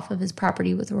both off of his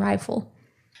property with a rifle.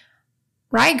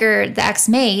 Reiger, the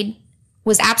ex-maid,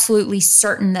 was absolutely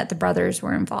certain that the brothers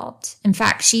were involved. In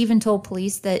fact, she even told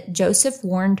police that Joseph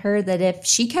warned her that if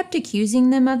she kept accusing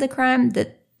them of the crime,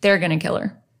 that they're going to kill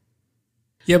her.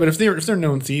 Yeah, but if they're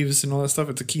known thieves and all that stuff,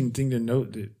 it's a key thing to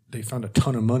note that they found a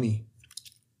ton of money.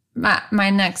 My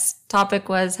next topic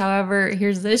was, however,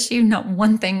 here's the issue: not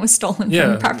one thing was stolen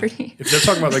from the property. If they're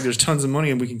talking about there's tons of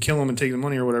money and we can kill them and take the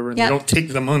money or whatever, and they don't take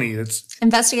the money,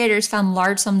 investigators found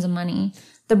large sums of money.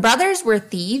 The brothers were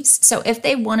thieves, so if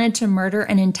they wanted to murder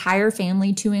an entire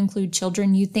family to include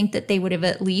children, you'd think that they would have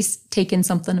at least taken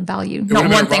something of value. Not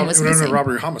one thing was missing. It would have been a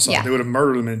robbery or homicide. Yeah. They would have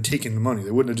murdered them and taken the money.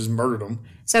 They wouldn't have just murdered them.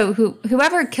 So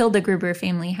whoever killed the Gruber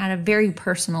family had a very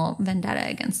personal vendetta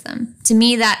against them. To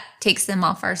me, that takes them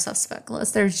off our suspect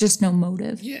list. There's just no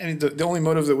motive. Yeah, I mean, the only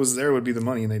motive that was there would be the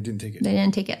money, and they didn't take it. They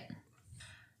didn't take it.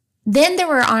 Then there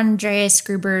were Andreas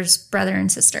Gruber's brother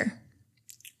and sister.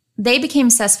 They became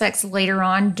suspects later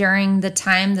on during the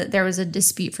time that there was a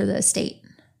dispute for the estate.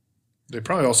 They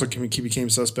probably also became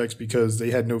suspects because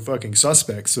they had no fucking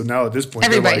suspects. So now at this point,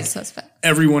 everybody's suspect.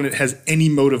 Everyone that has any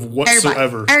motive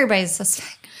whatsoever. Everybody's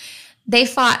suspect. They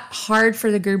fought hard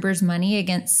for the Gruber's money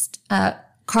against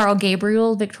Carl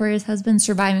Gabriel, Victoria's husband,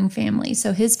 surviving family.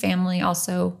 So his family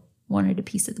also wanted a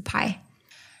piece of the pie.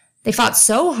 They fought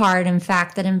so hard, in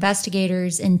fact, that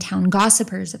investigators and town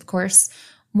gossipers, of course,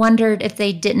 wondered if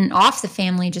they didn't off the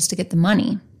family just to get the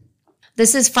money.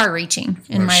 This is far-reaching,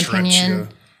 in my opinion,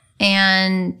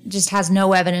 and just has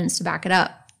no evidence to back it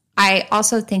up. I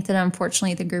also think that,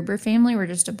 unfortunately, the Gruber family were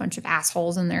just a bunch of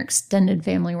assholes, and their extended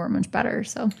family weren't much better.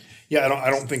 So, yeah, I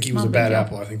don't think he was a bad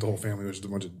apple. I think the whole family was just a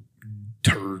bunch of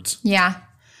turds. Yeah.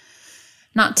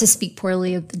 Not to speak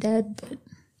poorly of the dead, but,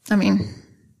 I mean,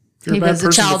 if you're a bad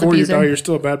person before you die, you're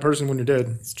still a bad person when you're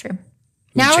dead. It's true.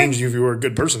 It changed you if you were a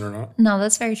good person or not. No,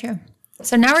 that's very true.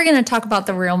 So now we're going to talk about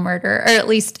the real murderer, or at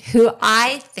least who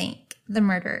I think the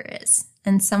murderer is,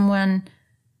 and someone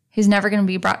who's never going to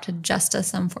be brought to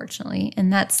justice, unfortunately,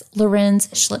 and that's Lorenz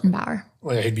Schlittenbauer.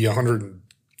 Well, yeah, he'd be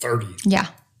 130. Yeah.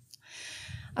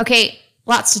 Okay,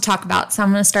 lots to talk about, so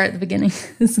I'm going to start at the beginning.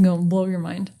 This is going to blow your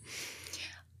mind.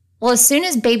 Well, as soon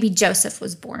as baby Joseph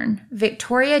was born,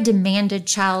 Victoria demanded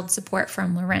child support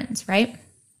from Lorenz, right?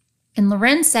 And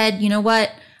Lorenz said, you know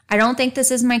what? I don't think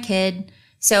this is my kid.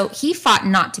 So he fought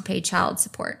not to pay child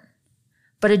support.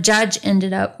 But a judge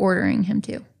ended up ordering him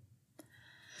to.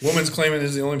 Woman's claiming this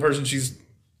is the only person she's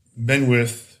been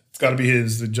with. It's got to be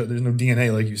his. There's no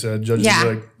DNA, like you said. Judges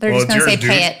are like, they're just going to say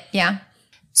pay it. Yeah.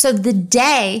 So the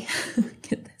day,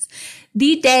 get this,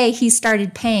 the day he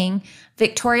started paying,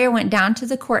 Victoria went down to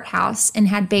the courthouse and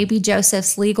had baby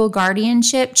Joseph's legal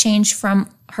guardianship changed from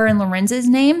her and Lorenz's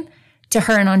name to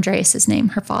her and Andreas's name,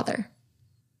 her father.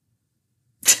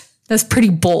 That's pretty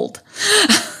bold.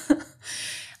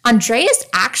 Andreas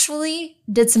actually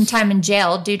did some time in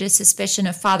jail due to suspicion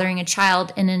of fathering a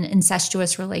child in an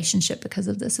incestuous relationship because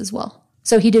of this as well.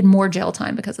 So he did more jail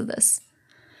time because of this.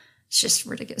 It's just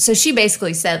ridiculous. So she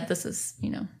basically said this is,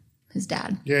 his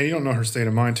dad. Yeah, you don't know her state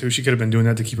of mind, too. She could have been doing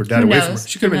that to keep her dad away from her.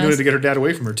 She could have been doing it to get her dad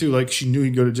away from her, too. Like, she knew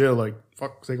he'd go to jail. Like,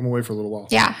 fuck, take him away for a little while.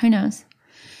 Yeah, who knows?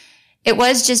 It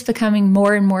was just becoming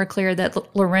more and more clear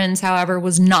that Lorenz, however,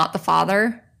 was not the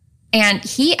father. And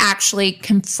he actually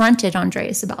confronted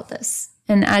Andreas about this.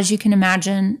 And as you can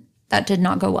imagine, that did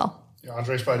not go well. Yeah,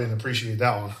 Andreas probably didn't appreciate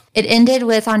that one. It ended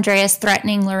with Andreas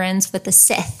threatening Lorenz with a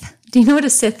Sith. Do you know what a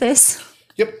Sith is?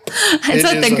 Yep. It's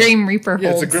what the Grim Reaper holds. Yeah,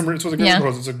 it's what the Grim Reaper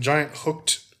holds. It's a giant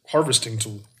hooked harvesting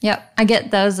tool. Yep. I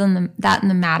get those and that and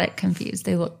the Matic confused.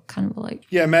 They look kind of alike.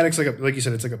 Yeah, Matic's like you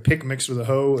said, it's like a pick mixed with a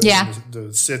hoe. And yeah.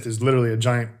 The Sith is literally a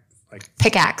giant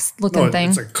pickaxe looking thing.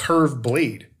 It's a curved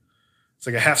blade. It's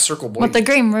like a half circle blade. What the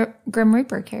Grim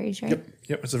Reaper carries, right?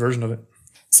 Yep, it's a version of it.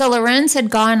 So Lorenz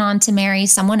had gone on to marry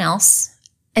someone else,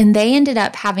 and they ended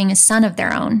up having a son of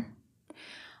their own.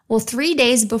 Well, 3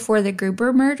 days before the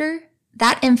Gruber murder,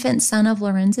 that infant son of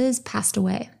Lorenz's passed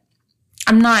away.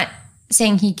 I'm not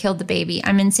saying he killed the baby.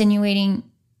 I'm insinuating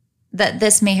that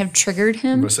this may have triggered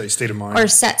him. I'm going to say state of mind. Or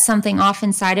set something off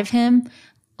inside of him.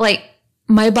 Like,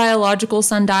 my biological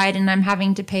son died, and I'm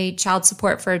having to pay child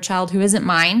support for a child who isn't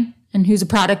mine. And who's a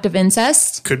product of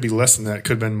incest. Could be less than that.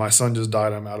 Could have been my son just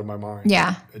died. I'm out of my mind.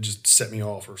 Yeah. It just set me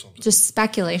off or something. Just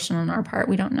speculation on our part.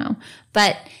 We don't know.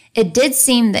 But it did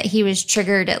seem that he was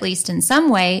triggered, at least in some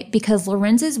way, because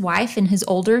Lorenz's wife and his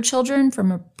older children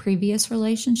from a previous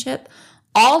relationship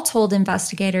all told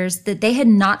investigators that they had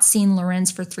not seen Lorenz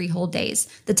for 3 whole days,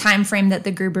 the time frame that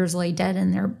the Grubers lay dead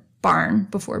in their barn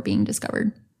before being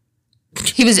discovered.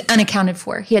 He was unaccounted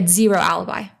for. He had 0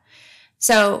 alibi.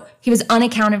 So he was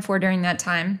unaccounted for during that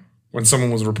time. When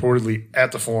someone was reportedly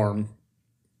at the farm,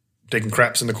 taking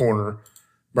craps in the corner,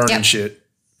 burning shit,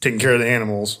 taking care of the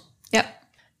animals. Yep.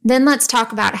 Then let's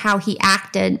talk about how he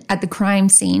acted at the crime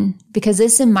scene, because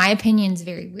this, in my opinion, is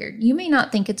very weird. You may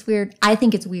not think it's weird. I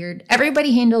think it's weird.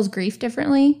 Everybody handles grief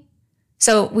differently.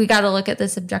 So we got to look at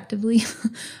this objectively.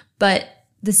 But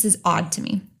this is odd to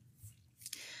me.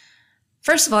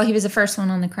 First of all, he was the first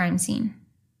one on the crime scene.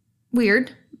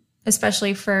 Weird.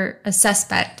 Especially for a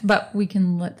suspect, but we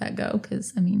can let that go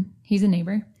because, he's a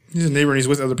neighbor. He's a neighbor and he's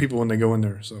with other people when they go in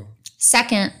there, so.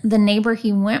 Second, the neighbor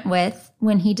he went with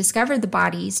when he discovered the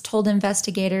bodies told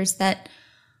investigators that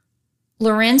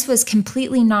Lorenz was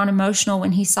completely non-emotional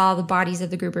when he saw the bodies of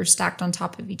the Grubers stacked on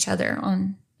top of each other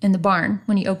in the barn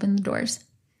when he opened the doors.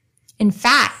 In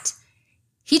fact,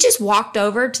 he just walked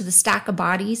over to the stack of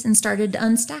bodies and started to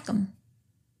unstack them.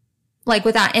 Like,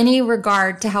 without any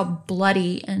regard to how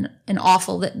bloody and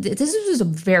awful that this was a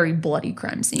very bloody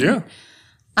crime scene.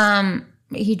 Yeah.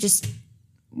 He just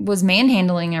was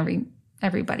manhandling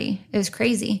everybody. It was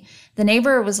crazy. The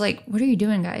neighbor was like, "What are you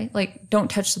doing, guy? Like,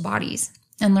 don't touch the bodies."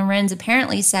 And Lorenz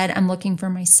apparently said, "I'm looking for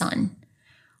my son,"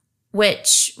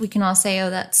 which we can all say,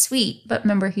 "Oh, that's sweet." But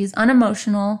remember, he's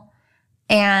unemotional,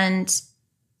 and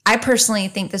I personally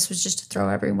think this was just to throw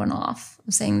everyone off,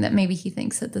 saying that maybe he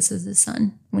thinks that this is his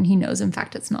son when he knows, in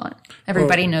fact, it's not.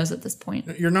 Everybody knows at this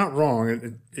point. You're not wrong.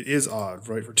 It is odd,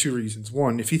 right, for 2 reasons.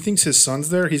 One, if he thinks his son's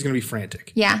there, he's going to be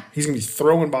frantic. Yeah. He's going to be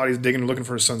throwing bodies, digging, looking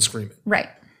for his son, screaming. Right.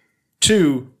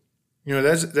 2,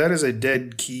 that is a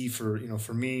dead key for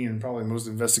me and probably most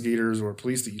investigators or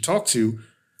police that you talk to.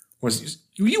 Was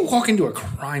you walk into a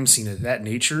crime scene of that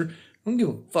nature, I don't give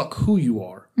a fuck who you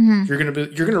are. Mm-hmm.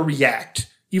 You're gonna react.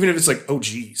 Even if it's like, oh,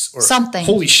 geez, or something,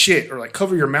 holy shit, or like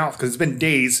cover your mouth because it's been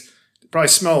days. It probably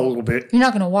smell a little bit. You're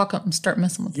not going to walk up and start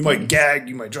messing with. You might gag.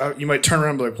 You might drive. You might turn around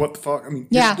and be like, what the fuck?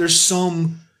 There's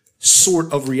some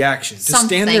sort of reaction. To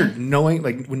stand there knowing,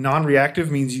 like, when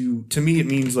non-reactive means to me, it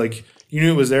means like you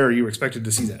knew it was there or you were expected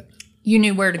to see that. You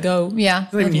knew where to go. Yeah.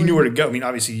 It's not even you knew where to go.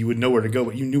 Obviously you would know where to go,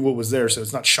 but you knew what was there. So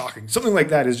it's not shocking. Something like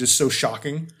that is just so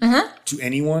shocking to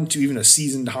anyone, to even a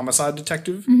seasoned homicide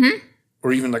detective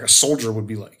or even like a soldier would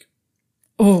be like,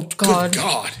 oh, God. Good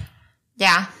God.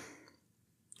 Yeah.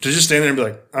 To just stand there and be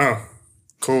like, oh,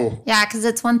 cool. Yeah, because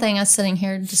it's one thing us sitting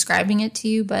here describing it to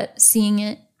you, but seeing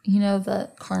it,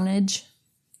 the carnage.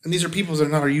 And these are people that are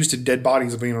not used to dead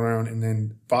bodies being around and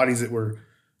then bodies that were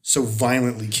so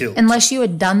violently killed. Unless you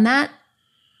had done that.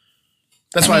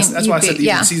 That's why I said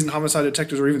even seasoned homicide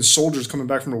detectives or even soldiers coming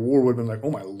back from a war would have been like,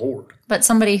 oh, my Lord. But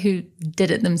somebody who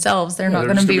did it themselves, they're not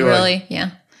going to be really,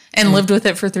 and lived with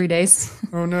it for 3 days.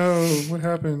 Oh, no. What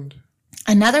happened?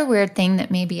 Another weird thing that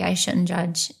maybe I shouldn't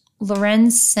judge.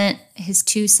 Lorenz sent his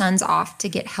 2 sons off to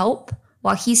get help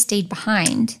while he stayed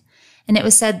behind. And it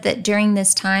was said that during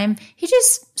this time, he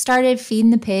just started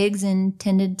feeding the pigs and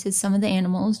tended to some of the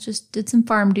animals, just did some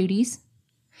farm duties.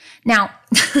 Now,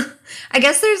 I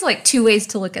guess there's like two ways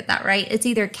to look at that, right? It's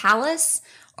either callous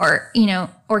or,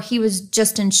 or he was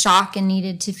just in shock and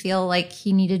needed to feel like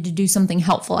he needed to do something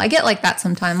helpful. I get like that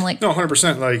sometimes. Like, no,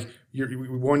 100%. Like,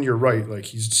 you're right. Like,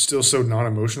 he's still so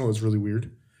non-emotional. It's really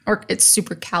weird. Or it's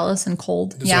super callous and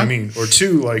cold. That's what I mean. Or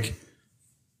two, like,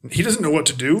 he doesn't know what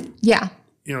to do. Yeah.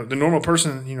 The normal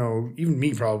person, even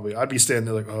me probably, I'd be standing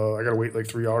there like, oh, I got to wait like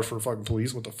 3 hours for fucking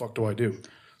police. What the fuck do I do?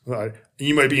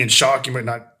 You might be in shock. You might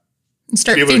not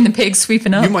start feeding the pigs,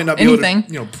 sweeping up. You might not be anything.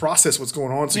 able to, process what's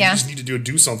going on. So you just need to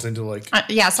do something to like.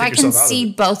 So I can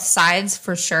see both sides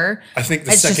for sure. I think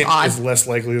the second is less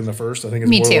likely than the first. I think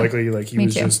it's more likely like he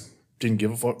was just didn't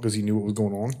give a fuck because he knew what was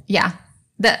going on. Yeah,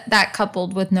 that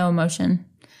coupled with no emotion,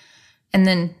 and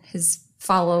then his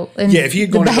if he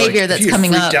had gone behavior that's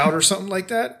coming up, freaked out or something like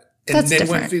that, and that's then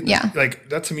different. Like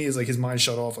that to me is like his mind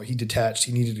shut off. Like he detached.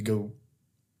 He needed to go.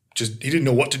 He didn't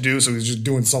know what to do, so he was just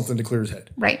doing something to clear his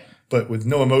head. Right. But with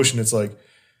no emotion, it's like,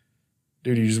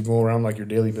 dude, you just go around like your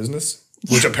daily business,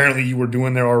 which apparently you were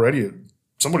doing there already.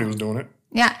 Somebody was doing it.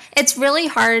 Yeah. It's really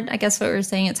hard. I guess what we're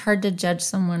saying, it's hard to judge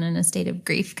someone in a state of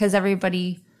grief because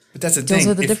everybody but that's the deals thing.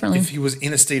 with it differently. If he was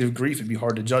in a state of grief, it'd be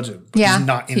hard to judge him. But he's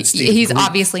not in a state of grief. He's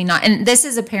obviously not. And this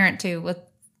is apparent too with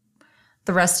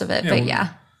the rest of it. But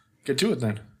Get to it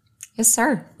then. Yes,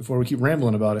 sir. Before we keep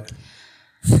rambling about it.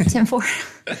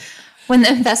 10-4. When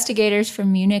the investigators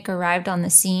from Munich arrived on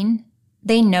the scene,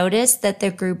 they noticed that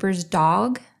the grouper's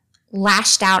dog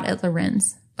lashed out at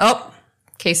Lorenz. Oh,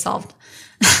 case solved.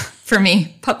 For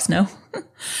me, pups know.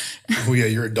 Oh, yeah,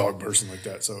 you're a dog person like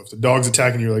that. So if the dog's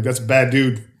attacking you, you're like, that's a bad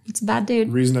dude. It's a bad dude.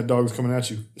 The reason that dog's coming at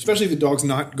you. Especially if the dog's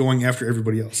not going after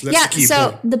everybody else. So that's the key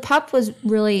point. The pup was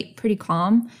really pretty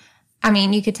calm. I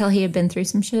mean, you could tell he had been through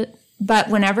some shit. But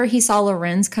whenever he saw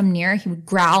Lorenz come near, he would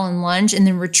growl and lunge and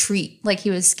then retreat like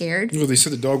he was scared. Well, they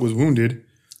said the dog was wounded.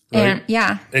 Right?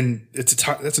 And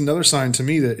that's another sign to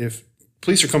me that if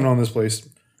police are coming on this place,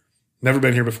 never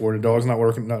been here before, the dog's not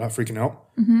working, not freaking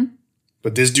out. Mm-hmm.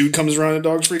 But this dude comes around and the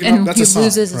dog's freaking out. That's a sign. He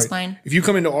loses his mind. If you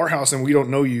come into our house and we don't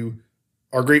know you,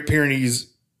 our Great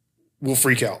Pyrenees will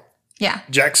freak out. Yeah.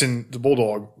 Jackson, the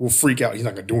bulldog, will freak out. He's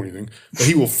not going to do anything, but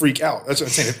he will freak out. That's what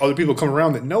I'm saying. If other people come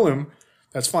around that know him,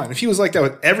 that's fine. If he was like that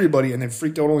with everybody and then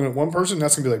freaked out only with one person,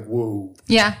 that's going to be like, whoa.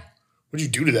 Yeah. What'd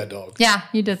you do to that dog? Yeah,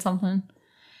 you did something.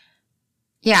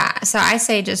 Yeah, so I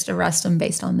say just arrest him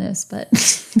based on this, but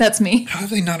that's me. How have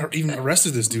they not even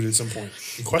arrested this dude at some point?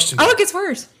 In question. Oh, it gets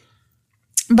worse.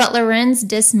 But Lorenz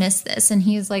dismissed this, and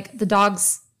he's like,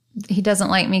 he doesn't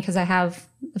like me because I have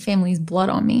the family's blood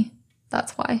on me.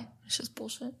 That's why. It's just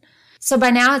bullshit. So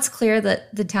by now it's clear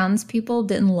that the townspeople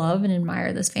didn't love and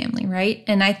admire this family, right?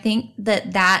 And I think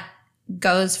that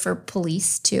goes for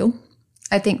police too.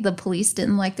 I think the police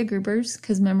didn't like the Groupers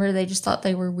because remember, they just thought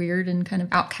they were weird and kind of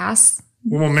outcasts.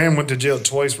 Well, my man went to jail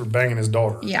twice for banging his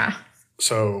daughter. Yeah.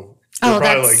 So they're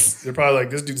probably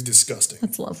like, this dude's disgusting.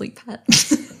 That's lovely, Pat.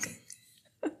 Jesus.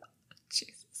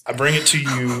 I bring it to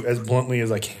you as bluntly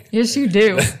as I can. Yes, you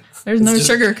do. There's no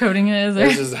sugarcoating it, is there?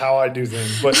 This is how I do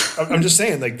things. But I'm just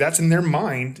saying, like, that's in their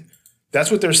mind.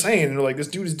 That's what they're saying. And they're like, this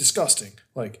dude is disgusting.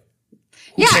 Like,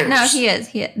 who cares? No, he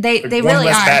is. They really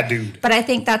are. Bad dude. But I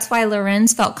think that's why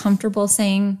Lorenz felt comfortable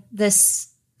saying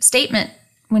this statement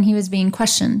when he was being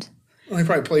questioned. Well, he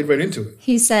probably played right into it.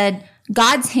 He said,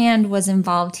 God's hand was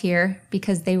involved here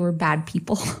because they were bad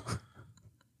people.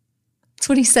 That's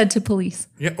what he said to police.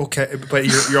 Yeah, okay. But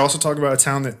you're also talking about a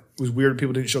town that was weird.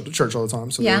 People didn't show up to church all the time.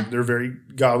 So they're very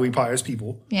godly, pious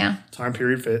people. Yeah. Time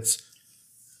period fits.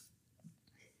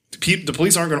 The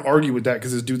police aren't going to argue with that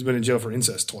because this dude's been in jail for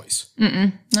incest twice.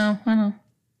 No, I know.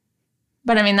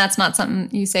 But I mean, that's not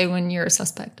something you say when you're a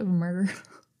suspect of a murder.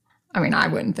 I mean, I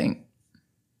wouldn't think.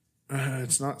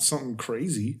 It's not something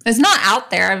crazy. It's not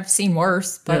out there. I've seen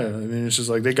worse. But. Yeah, I mean, it's just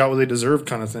like they got what they deserved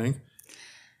kind of thing.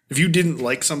 If you didn't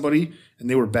like somebody and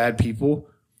they were bad people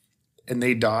and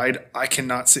they died, I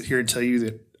cannot sit here and tell you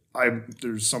that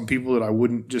there's some people that I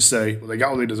wouldn't just say, well, they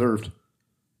got what they deserved.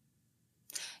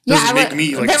 Doesn't make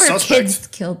me like a suspect. There were kids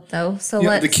killed, though. So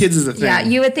the kids is the thing. Yeah,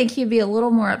 you would think he'd be a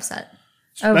little more upset.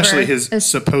 Especially his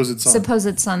supposed son.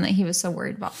 Supposed son that he was so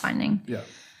worried about finding. Yeah.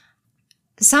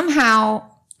 Somehow,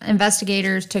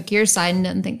 investigators took your side and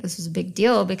didn't think this was a big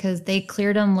deal because they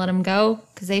cleared him, let him go,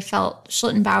 because they felt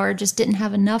Schlittenbauer just didn't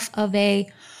have enough of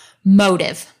a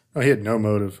motive. Oh, he had no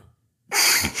motive.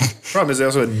 Problem is they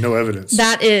also had no evidence.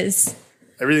 That is.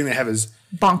 Everything they have is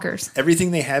bonkers. Everything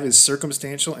they have is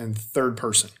circumstantial and third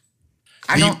person.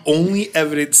 The only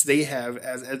evidence they have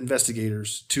as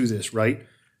investigators to this, right?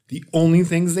 The only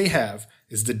things they have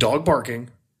is the dog barking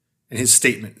and his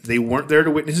statement. They weren't there to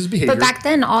witness his behavior. But back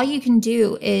then, all you can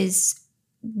do is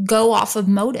go off of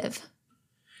motive.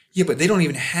 Yeah, but they don't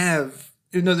even have...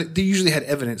 they usually had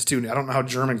evidence, too. I don't know how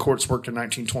German courts worked in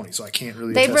 1920, so I can't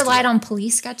really... They relied on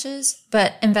police sketches,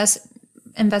 but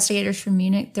investigators from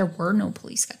Munich, there were no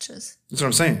police sketches. That's what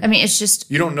I'm saying. I mean, it's just...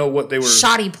 You don't know what they were...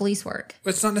 Shoddy police work.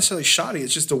 But it's not necessarily shoddy.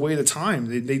 It's just the way of the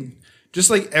time. They just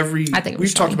like every... I think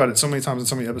we've talked about it so many times in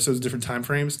so many episodes, different time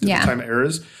frames, different time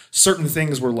eras. Certain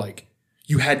things were like,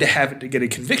 you had to have it to get a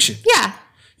conviction. Yeah.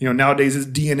 Nowadays it's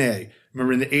DNA.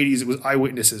 Remember in the 80s, it was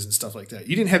eyewitnesses and stuff like that.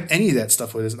 You didn't have any of that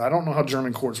stuff with us. And I don't know how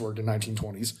German courts worked in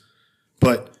 1920s.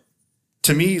 But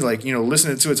to me,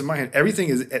 listening to it in my head, everything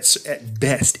is at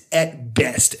best,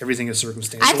 everything is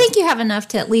circumstantial. I think you have enough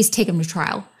to at least take him to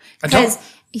trial. Because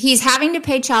he's having to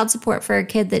pay child support for a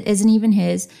kid that isn't even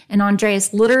his. And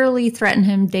Andreas literally threatened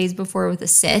him days before with a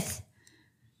Sith.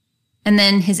 And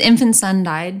then his infant son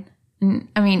died. And,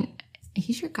 I mean,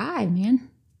 he's your guy, man.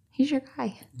 He's your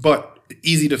guy. But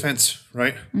easy defense,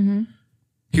 right? Mm-hmm.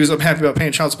 He was unhappy about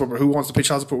paying child support, but who wants to pay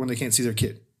child support when they can't see their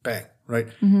kid? Bang, right?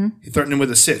 Mm-hmm. He threatened him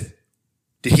with a Sith.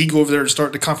 Did he go over there and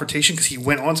start the confrontation because he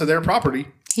went onto their property?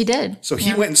 He did. So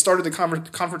he went and started the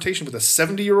confrontation with a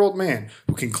 70-year-old man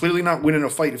who can clearly not win in a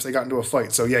fight if they got into a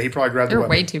fight. So, yeah, he probably grabbed the weapon.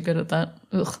 They're way too good at that.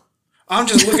 Ugh. I'm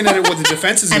just looking at it what the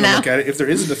defense is going to look at it. If there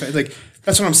is a defense,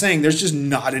 that's what I'm saying. There's just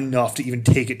not enough to even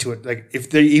take it to it. Like, if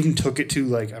they even took it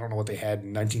to, I don't know what they had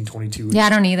in 1922. Yeah, I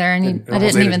don't either. I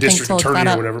didn't even think to look that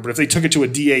up. Or whatever. But if they took it to a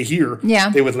DA here,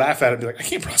 they would laugh at it and be like, I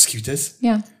can't prosecute this.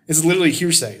 Yeah. It's literally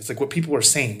hearsay. It's like what people are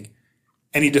saying.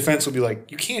 Any defense would be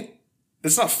like, you can't.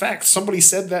 It's not fact. Somebody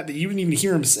said that you didn't even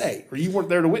hear him say, or you weren't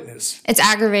there to witness. It's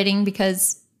aggravating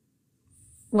because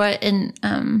in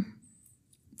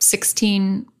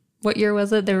 16... What year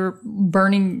was it? They were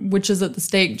burning witches at the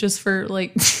stake just for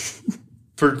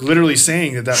for literally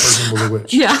saying that person was a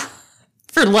witch. Yeah.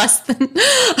 For less than...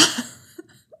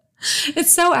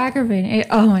 It's so aggravating.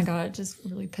 Oh my God. It just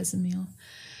really pisses me off.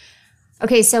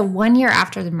 Okay. So 1 year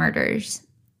after the murders,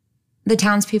 the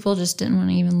townspeople just didn't want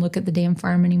to even look at the damn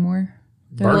farm anymore.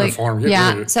 Burn the farm.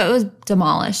 Yeah. So it was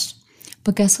demolished.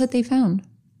 But guess what they found?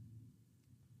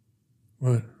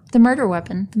 What? The murder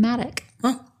weapon, the mattock.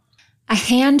 Huh? A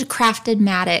handcrafted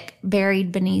mattock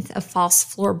buried beneath a false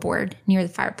floorboard near the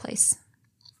fireplace.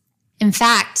 In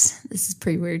fact, this is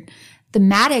pretty weird. The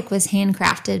mattock was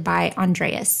handcrafted by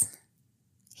Andreas.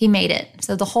 He made it.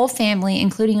 So the whole family,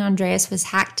 including Andreas, was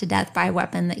hacked to death by a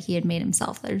weapon that he had made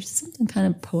himself. There's something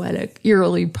kind of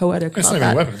eerily poetic about that. It's not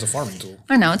even a weapon. It's a farming tool.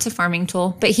 I know. It's a farming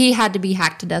tool. But he had to be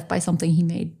hacked to death by something he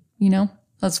made.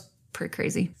 That's pretty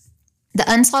crazy. The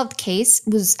unsolved case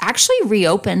was actually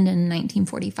reopened in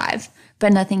 1945,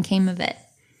 but nothing came of it.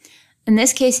 And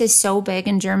this case is so big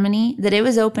in Germany that it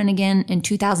was open again in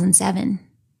 2007.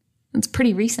 It's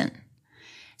pretty recent.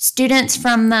 Students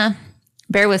from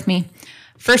bear with me,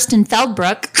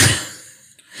 Fürstenfeldbruck.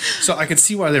 So I could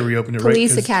see why they reopened it,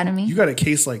 Police Academy. You got a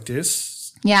case like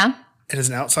this. Yeah. And as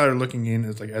an outsider looking in,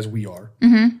 as we are,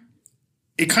 mm-hmm.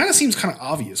 It kind of seems kind of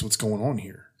obvious what's going on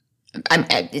here.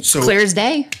 It's clear as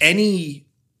day.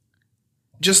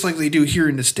 Just like they do here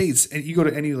in the States, and you go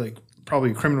to any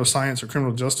probably criminal science or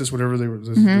criminal justice, whatever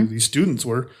these students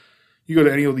were, you go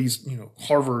to any of these,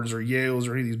 Harvards or Yales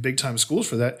or any of these big time schools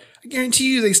for that. I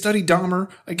guarantee you they study Dahmer.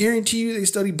 I guarantee you they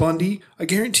study Bundy. I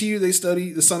guarantee you they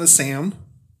study the son of Sam.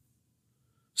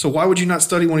 So why would you not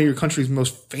study one of your country's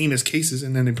most famous cases?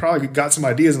 And then they probably got some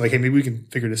ideas and hey, maybe we can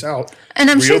figure this out. And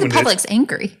I'm sure the public's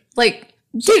angry.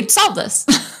 Dude, solve this.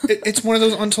 It's one of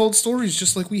those untold stories,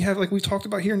 just like we talked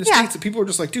about here in the States, that people are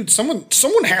just like, dude, someone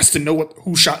has to know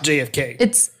who shot JFK.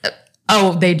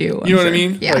 They do. You know what I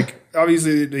mean? Yeah.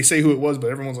 Obviously they say who it was, but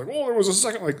everyone's like, oh, there was a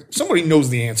second. Somebody knows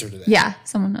the answer to that. Yeah,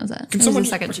 someone knows that. Can someone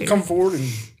come forward and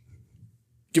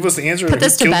give us the answer? Put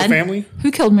this to bed. The family?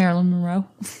 Who killed Marilyn Monroe?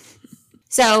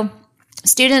 So,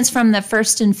 students from the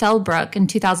Fürstenfeldbruck in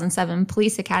 2007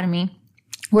 Police Academy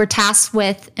were tasked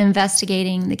with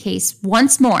investigating the case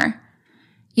once more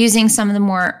using some of the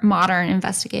more modern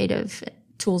investigative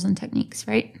tools and techniques,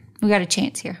 right? We got a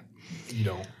chance here. You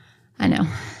don't. I know.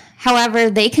 However,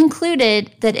 they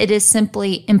concluded that it is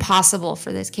simply impossible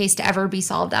for this case to ever be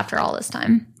solved after all this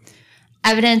time.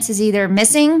 Evidence is either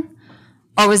missing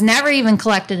or was never even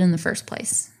collected in the first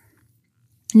place.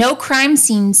 No crime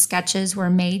scene sketches were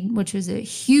made, which was a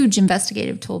huge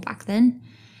investigative tool back then.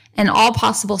 And all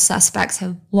possible suspects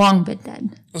have long been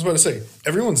dead. I was about to say,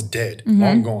 everyone's dead,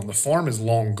 long gone. The farm is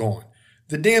long gone.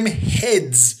 The damn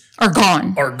heads are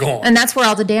gone. And that's where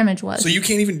all the damage was. So you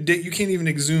can't even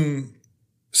exhume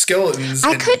skeletons.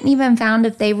 I couldn't even find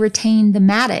if they retained the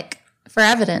mattock for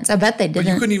evidence. I bet they didn't.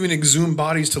 But you couldn't even exhume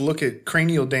bodies to look at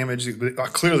cranial damage.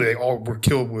 Clearly, they all were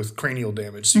killed with cranial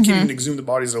damage. So you can't even exhume the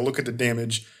bodies to look at the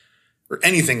damage or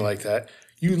anything like that.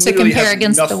 You to literally compare have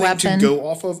against nothing the weapon to go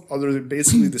off of other than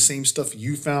basically the same stuff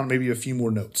you found, maybe a few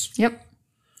more notes. Yep.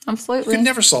 Absolutely. You could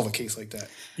never solve a case like that.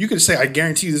 You could say, I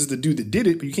guarantee you this is the dude that did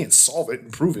it, but you can't solve it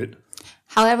and prove it.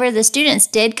 However, the students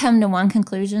did come to one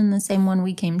conclusion, the same one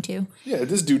we came to. Yeah,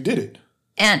 this dude did it.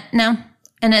 And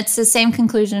it's the same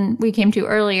conclusion we came to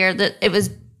earlier, that it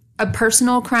was a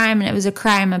personal crime and it was a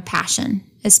crime of passion,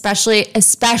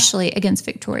 especially against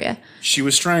Victoria. She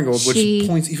was strangled, which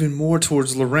points even more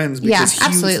towards Lorenz because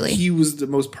he was the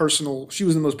most personal. She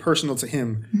was the most personal to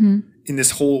him in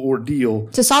this whole ordeal.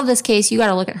 To solve this case, you got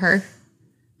to look at her,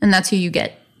 and that's who you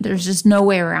get. There's just no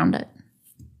way around it.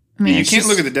 I mean, you can't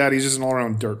look at the dad; he's just an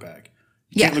all-around dirtbag.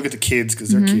 You can't look at the kids because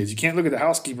they're kids. You can't look at the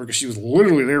housekeeper because she was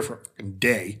literally there for a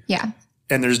day. Yeah,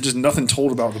 and there's just nothing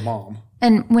told about the mom.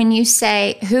 And when you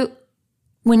say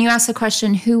when you ask the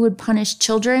question, who would punish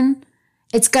children?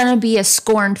 It's going to be a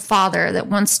scorned father that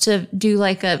wants to do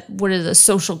a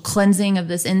social cleansing of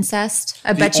this incest.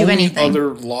 I bet you anything.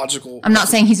 Other logical. I'm not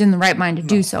saying he's in the right mind to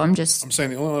do so. I'm saying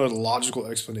the only other logical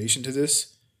explanation to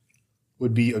this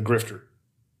would be a grifter.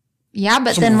 Yeah,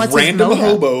 but then what's his motive? Random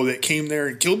hobo that came there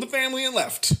and killed the family and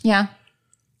left. Yeah.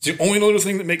 It's the only other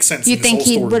thing that makes sense. You think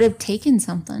he would have taken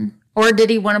something? Or did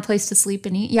he want a place to sleep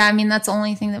and eat? Yeah, I mean, that's the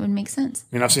only thing that would make sense.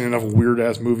 I mean, I've seen enough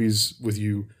weird-ass movies with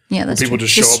you. Yeah, that's people true.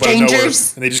 Just show up out of nowhere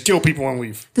and they just kill people and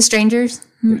leave. The Strangers?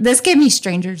 This gave me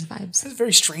Strangers vibes. That's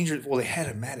very Strangers. Well, they had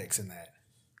a Maddox in that.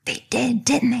 They did,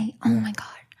 didn't they? Oh, my God.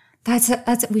 That's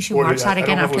it. We should watch that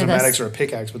again after this. I don't know if it was a Maddox or a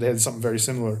pickaxe, but they had something very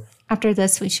similar. After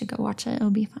this, we should go watch it.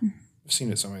 It'll be fun. I've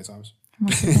seen it so many times.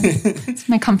 It's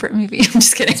my comfort movie. I'm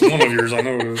just kidding. It's one of yours. I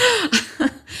know it is.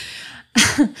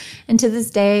 And to this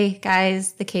day,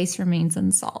 guys, the case remains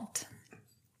unsolved.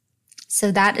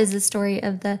 So that is the story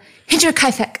of the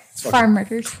Hinterkaifeck farm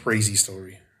murders. Crazy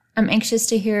story. I'm anxious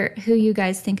to hear who you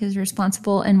guys think is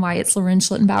responsible and why it's Lorenz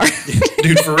Schlittenbauer.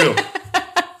 Dude, for real.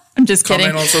 I'm just kidding.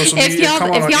 Comment on social media. If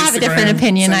y'all have a different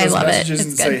opinion, I love it. It's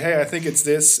good. Say, hey, I think it's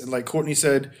this. And like Courtney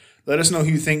said, let us know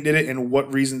who you think did it and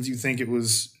what reasons you think it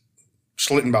was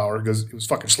Schlittenbauer, because it was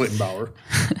fucking Schlittenbauer.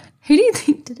 Who do you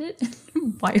think did it?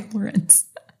 Why Lorenz?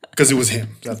 Because it was him.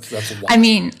 That's why. I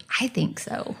mean, I think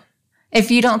so. If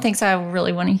you don't think so, I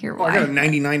really want to hear why. I got a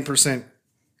 99%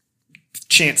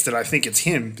 chance that I think it's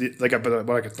him. Like I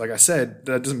said,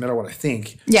 that doesn't matter what I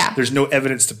think. Yeah. There's no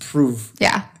evidence to prove.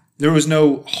 Yeah. There was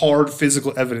no hard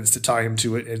physical evidence to tie him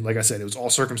to it. And like I said, it was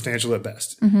all circumstantial at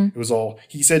best. Mm-hmm. It was all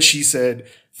he said, she said,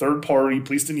 third party.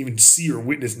 Police didn't even see or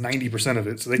witness 90% of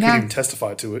it. So they couldn't even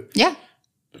testify to it. Yeah.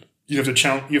 You have to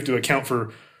account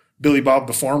for Billy Bob,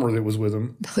 the farmer that was with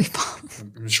him. Billy Bob.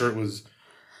 I'm sure it was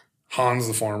Hans,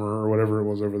 the farmer, or whatever it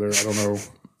was over there. I don't know.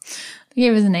 He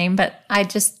gave his name, but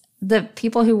the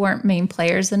people who weren't main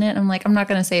players in it, I'm not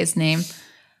going to say his name.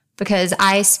 Because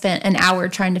I spent an hour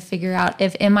trying to figure out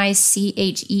if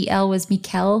Michel was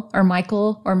Mikel or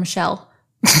Michael or Michelle.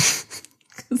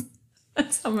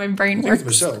 That's how my brain works. I think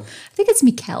it's Michelle. I think it's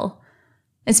Mikel.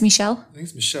 It's Michelle? I think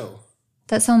it's Michelle.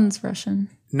 That sounds Russian.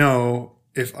 No,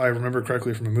 if I remember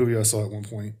correctly from a movie I saw at one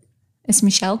point. It's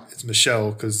Michelle? It's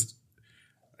Michelle because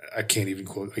I can't believe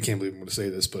I'm going to say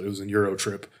this, but it was in Euro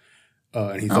Trip.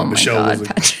 And he thought Michelle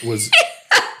was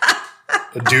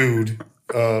a dude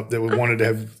that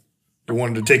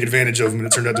wanted to take advantage of him, and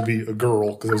it turned out to be a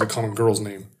girl because it was a common girl's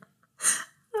name.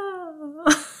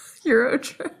 Euro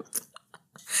Trip.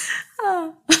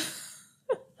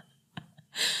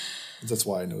 That's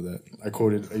why I know that. I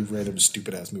quoted a random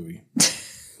stupid ass movie.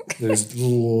 That is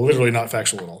literally not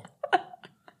factual at all.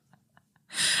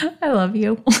 I love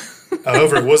you.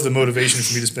 However, it was the motivation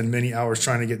for me to spend many hours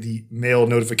trying to get the mail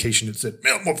notification that said,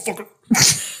 "Mail, motherfucker."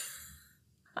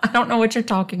 I don't know what you're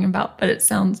talking about, but it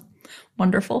sounds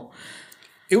wonderful.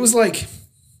 It was like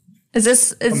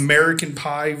is American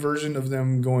Pie version of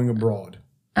them going abroad.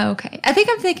 Okay. I think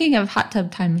I'm thinking of Hot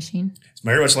Tub Time Machine. It's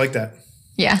very much like that.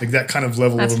 Yeah. Like that kind of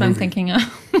level That's of a what movie. I'm thinking of.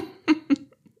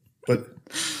 But,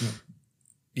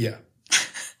 yeah.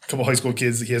 A couple high school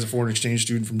kids. He has a foreign exchange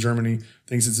student from Germany.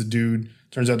 Thinks it's a dude.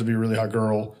 Turns out to be a really hot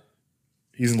girl.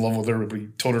 He's in love with her, but he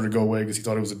told her to go away because he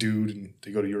thought it was a dude. And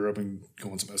they go to Europe and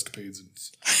go on some escapades. And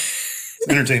it's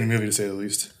an entertaining movie, to say the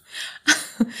least.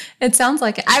 It sounds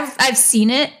like it. I've seen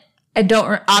it.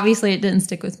 Obviously it didn't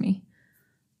stick with me.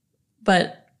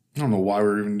 But I don't know why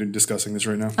we're even discussing this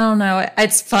right now. I don't know.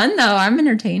 It's fun though. I'm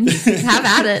entertained. Have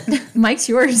at it. Mike's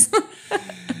yours.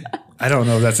 I don't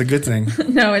know. That's a good thing.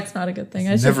 No, it's not a good thing.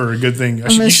 Never a good thing.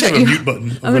 You should have a mute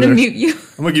button. I'm going to mute you.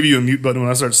 I'm going to give you a mute button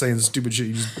when I start saying stupid shit.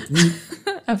 You just mute.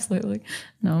 I'm Absolutely.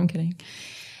 No, I'm kidding.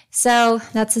 So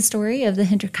that's the story of the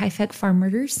Hinterkaifeck farm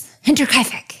murders.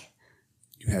 Hinterkaifeck.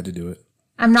 You had to do it.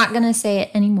 I'm not going to say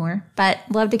it anymore, but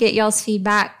love to get y'all's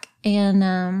feedback.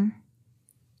 And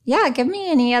yeah, give me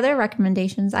any other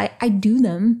recommendations. I do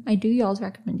them. I do y'all's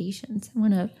recommendations. I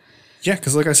want to. Yeah,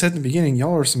 because like I said in the beginning,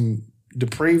 y'all are some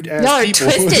depraved ass y'all are people.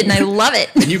 Twisted, and I love it.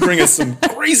 And you bring us some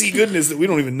crazy goodness that we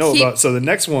don't even know about. So the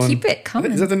next one, keep it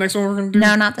coming. Is that the next one we're going to do?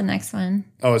 No, not the next one.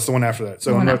 Oh, it's the one after that.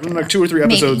 So in like 2 or 3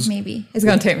 episodes, maybe it's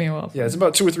going to take me a while. Yeah, it's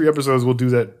about 2 or 3 episodes. We'll do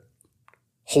that.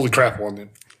 Holy crap one then.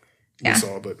 Yeah,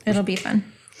 but it'll be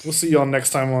fun. We'll see y'all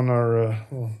next time on our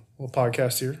little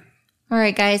podcast here. All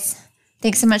right, guys.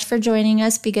 Thanks so much for joining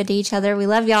us. Be good to each other. We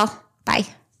love y'all. Bye.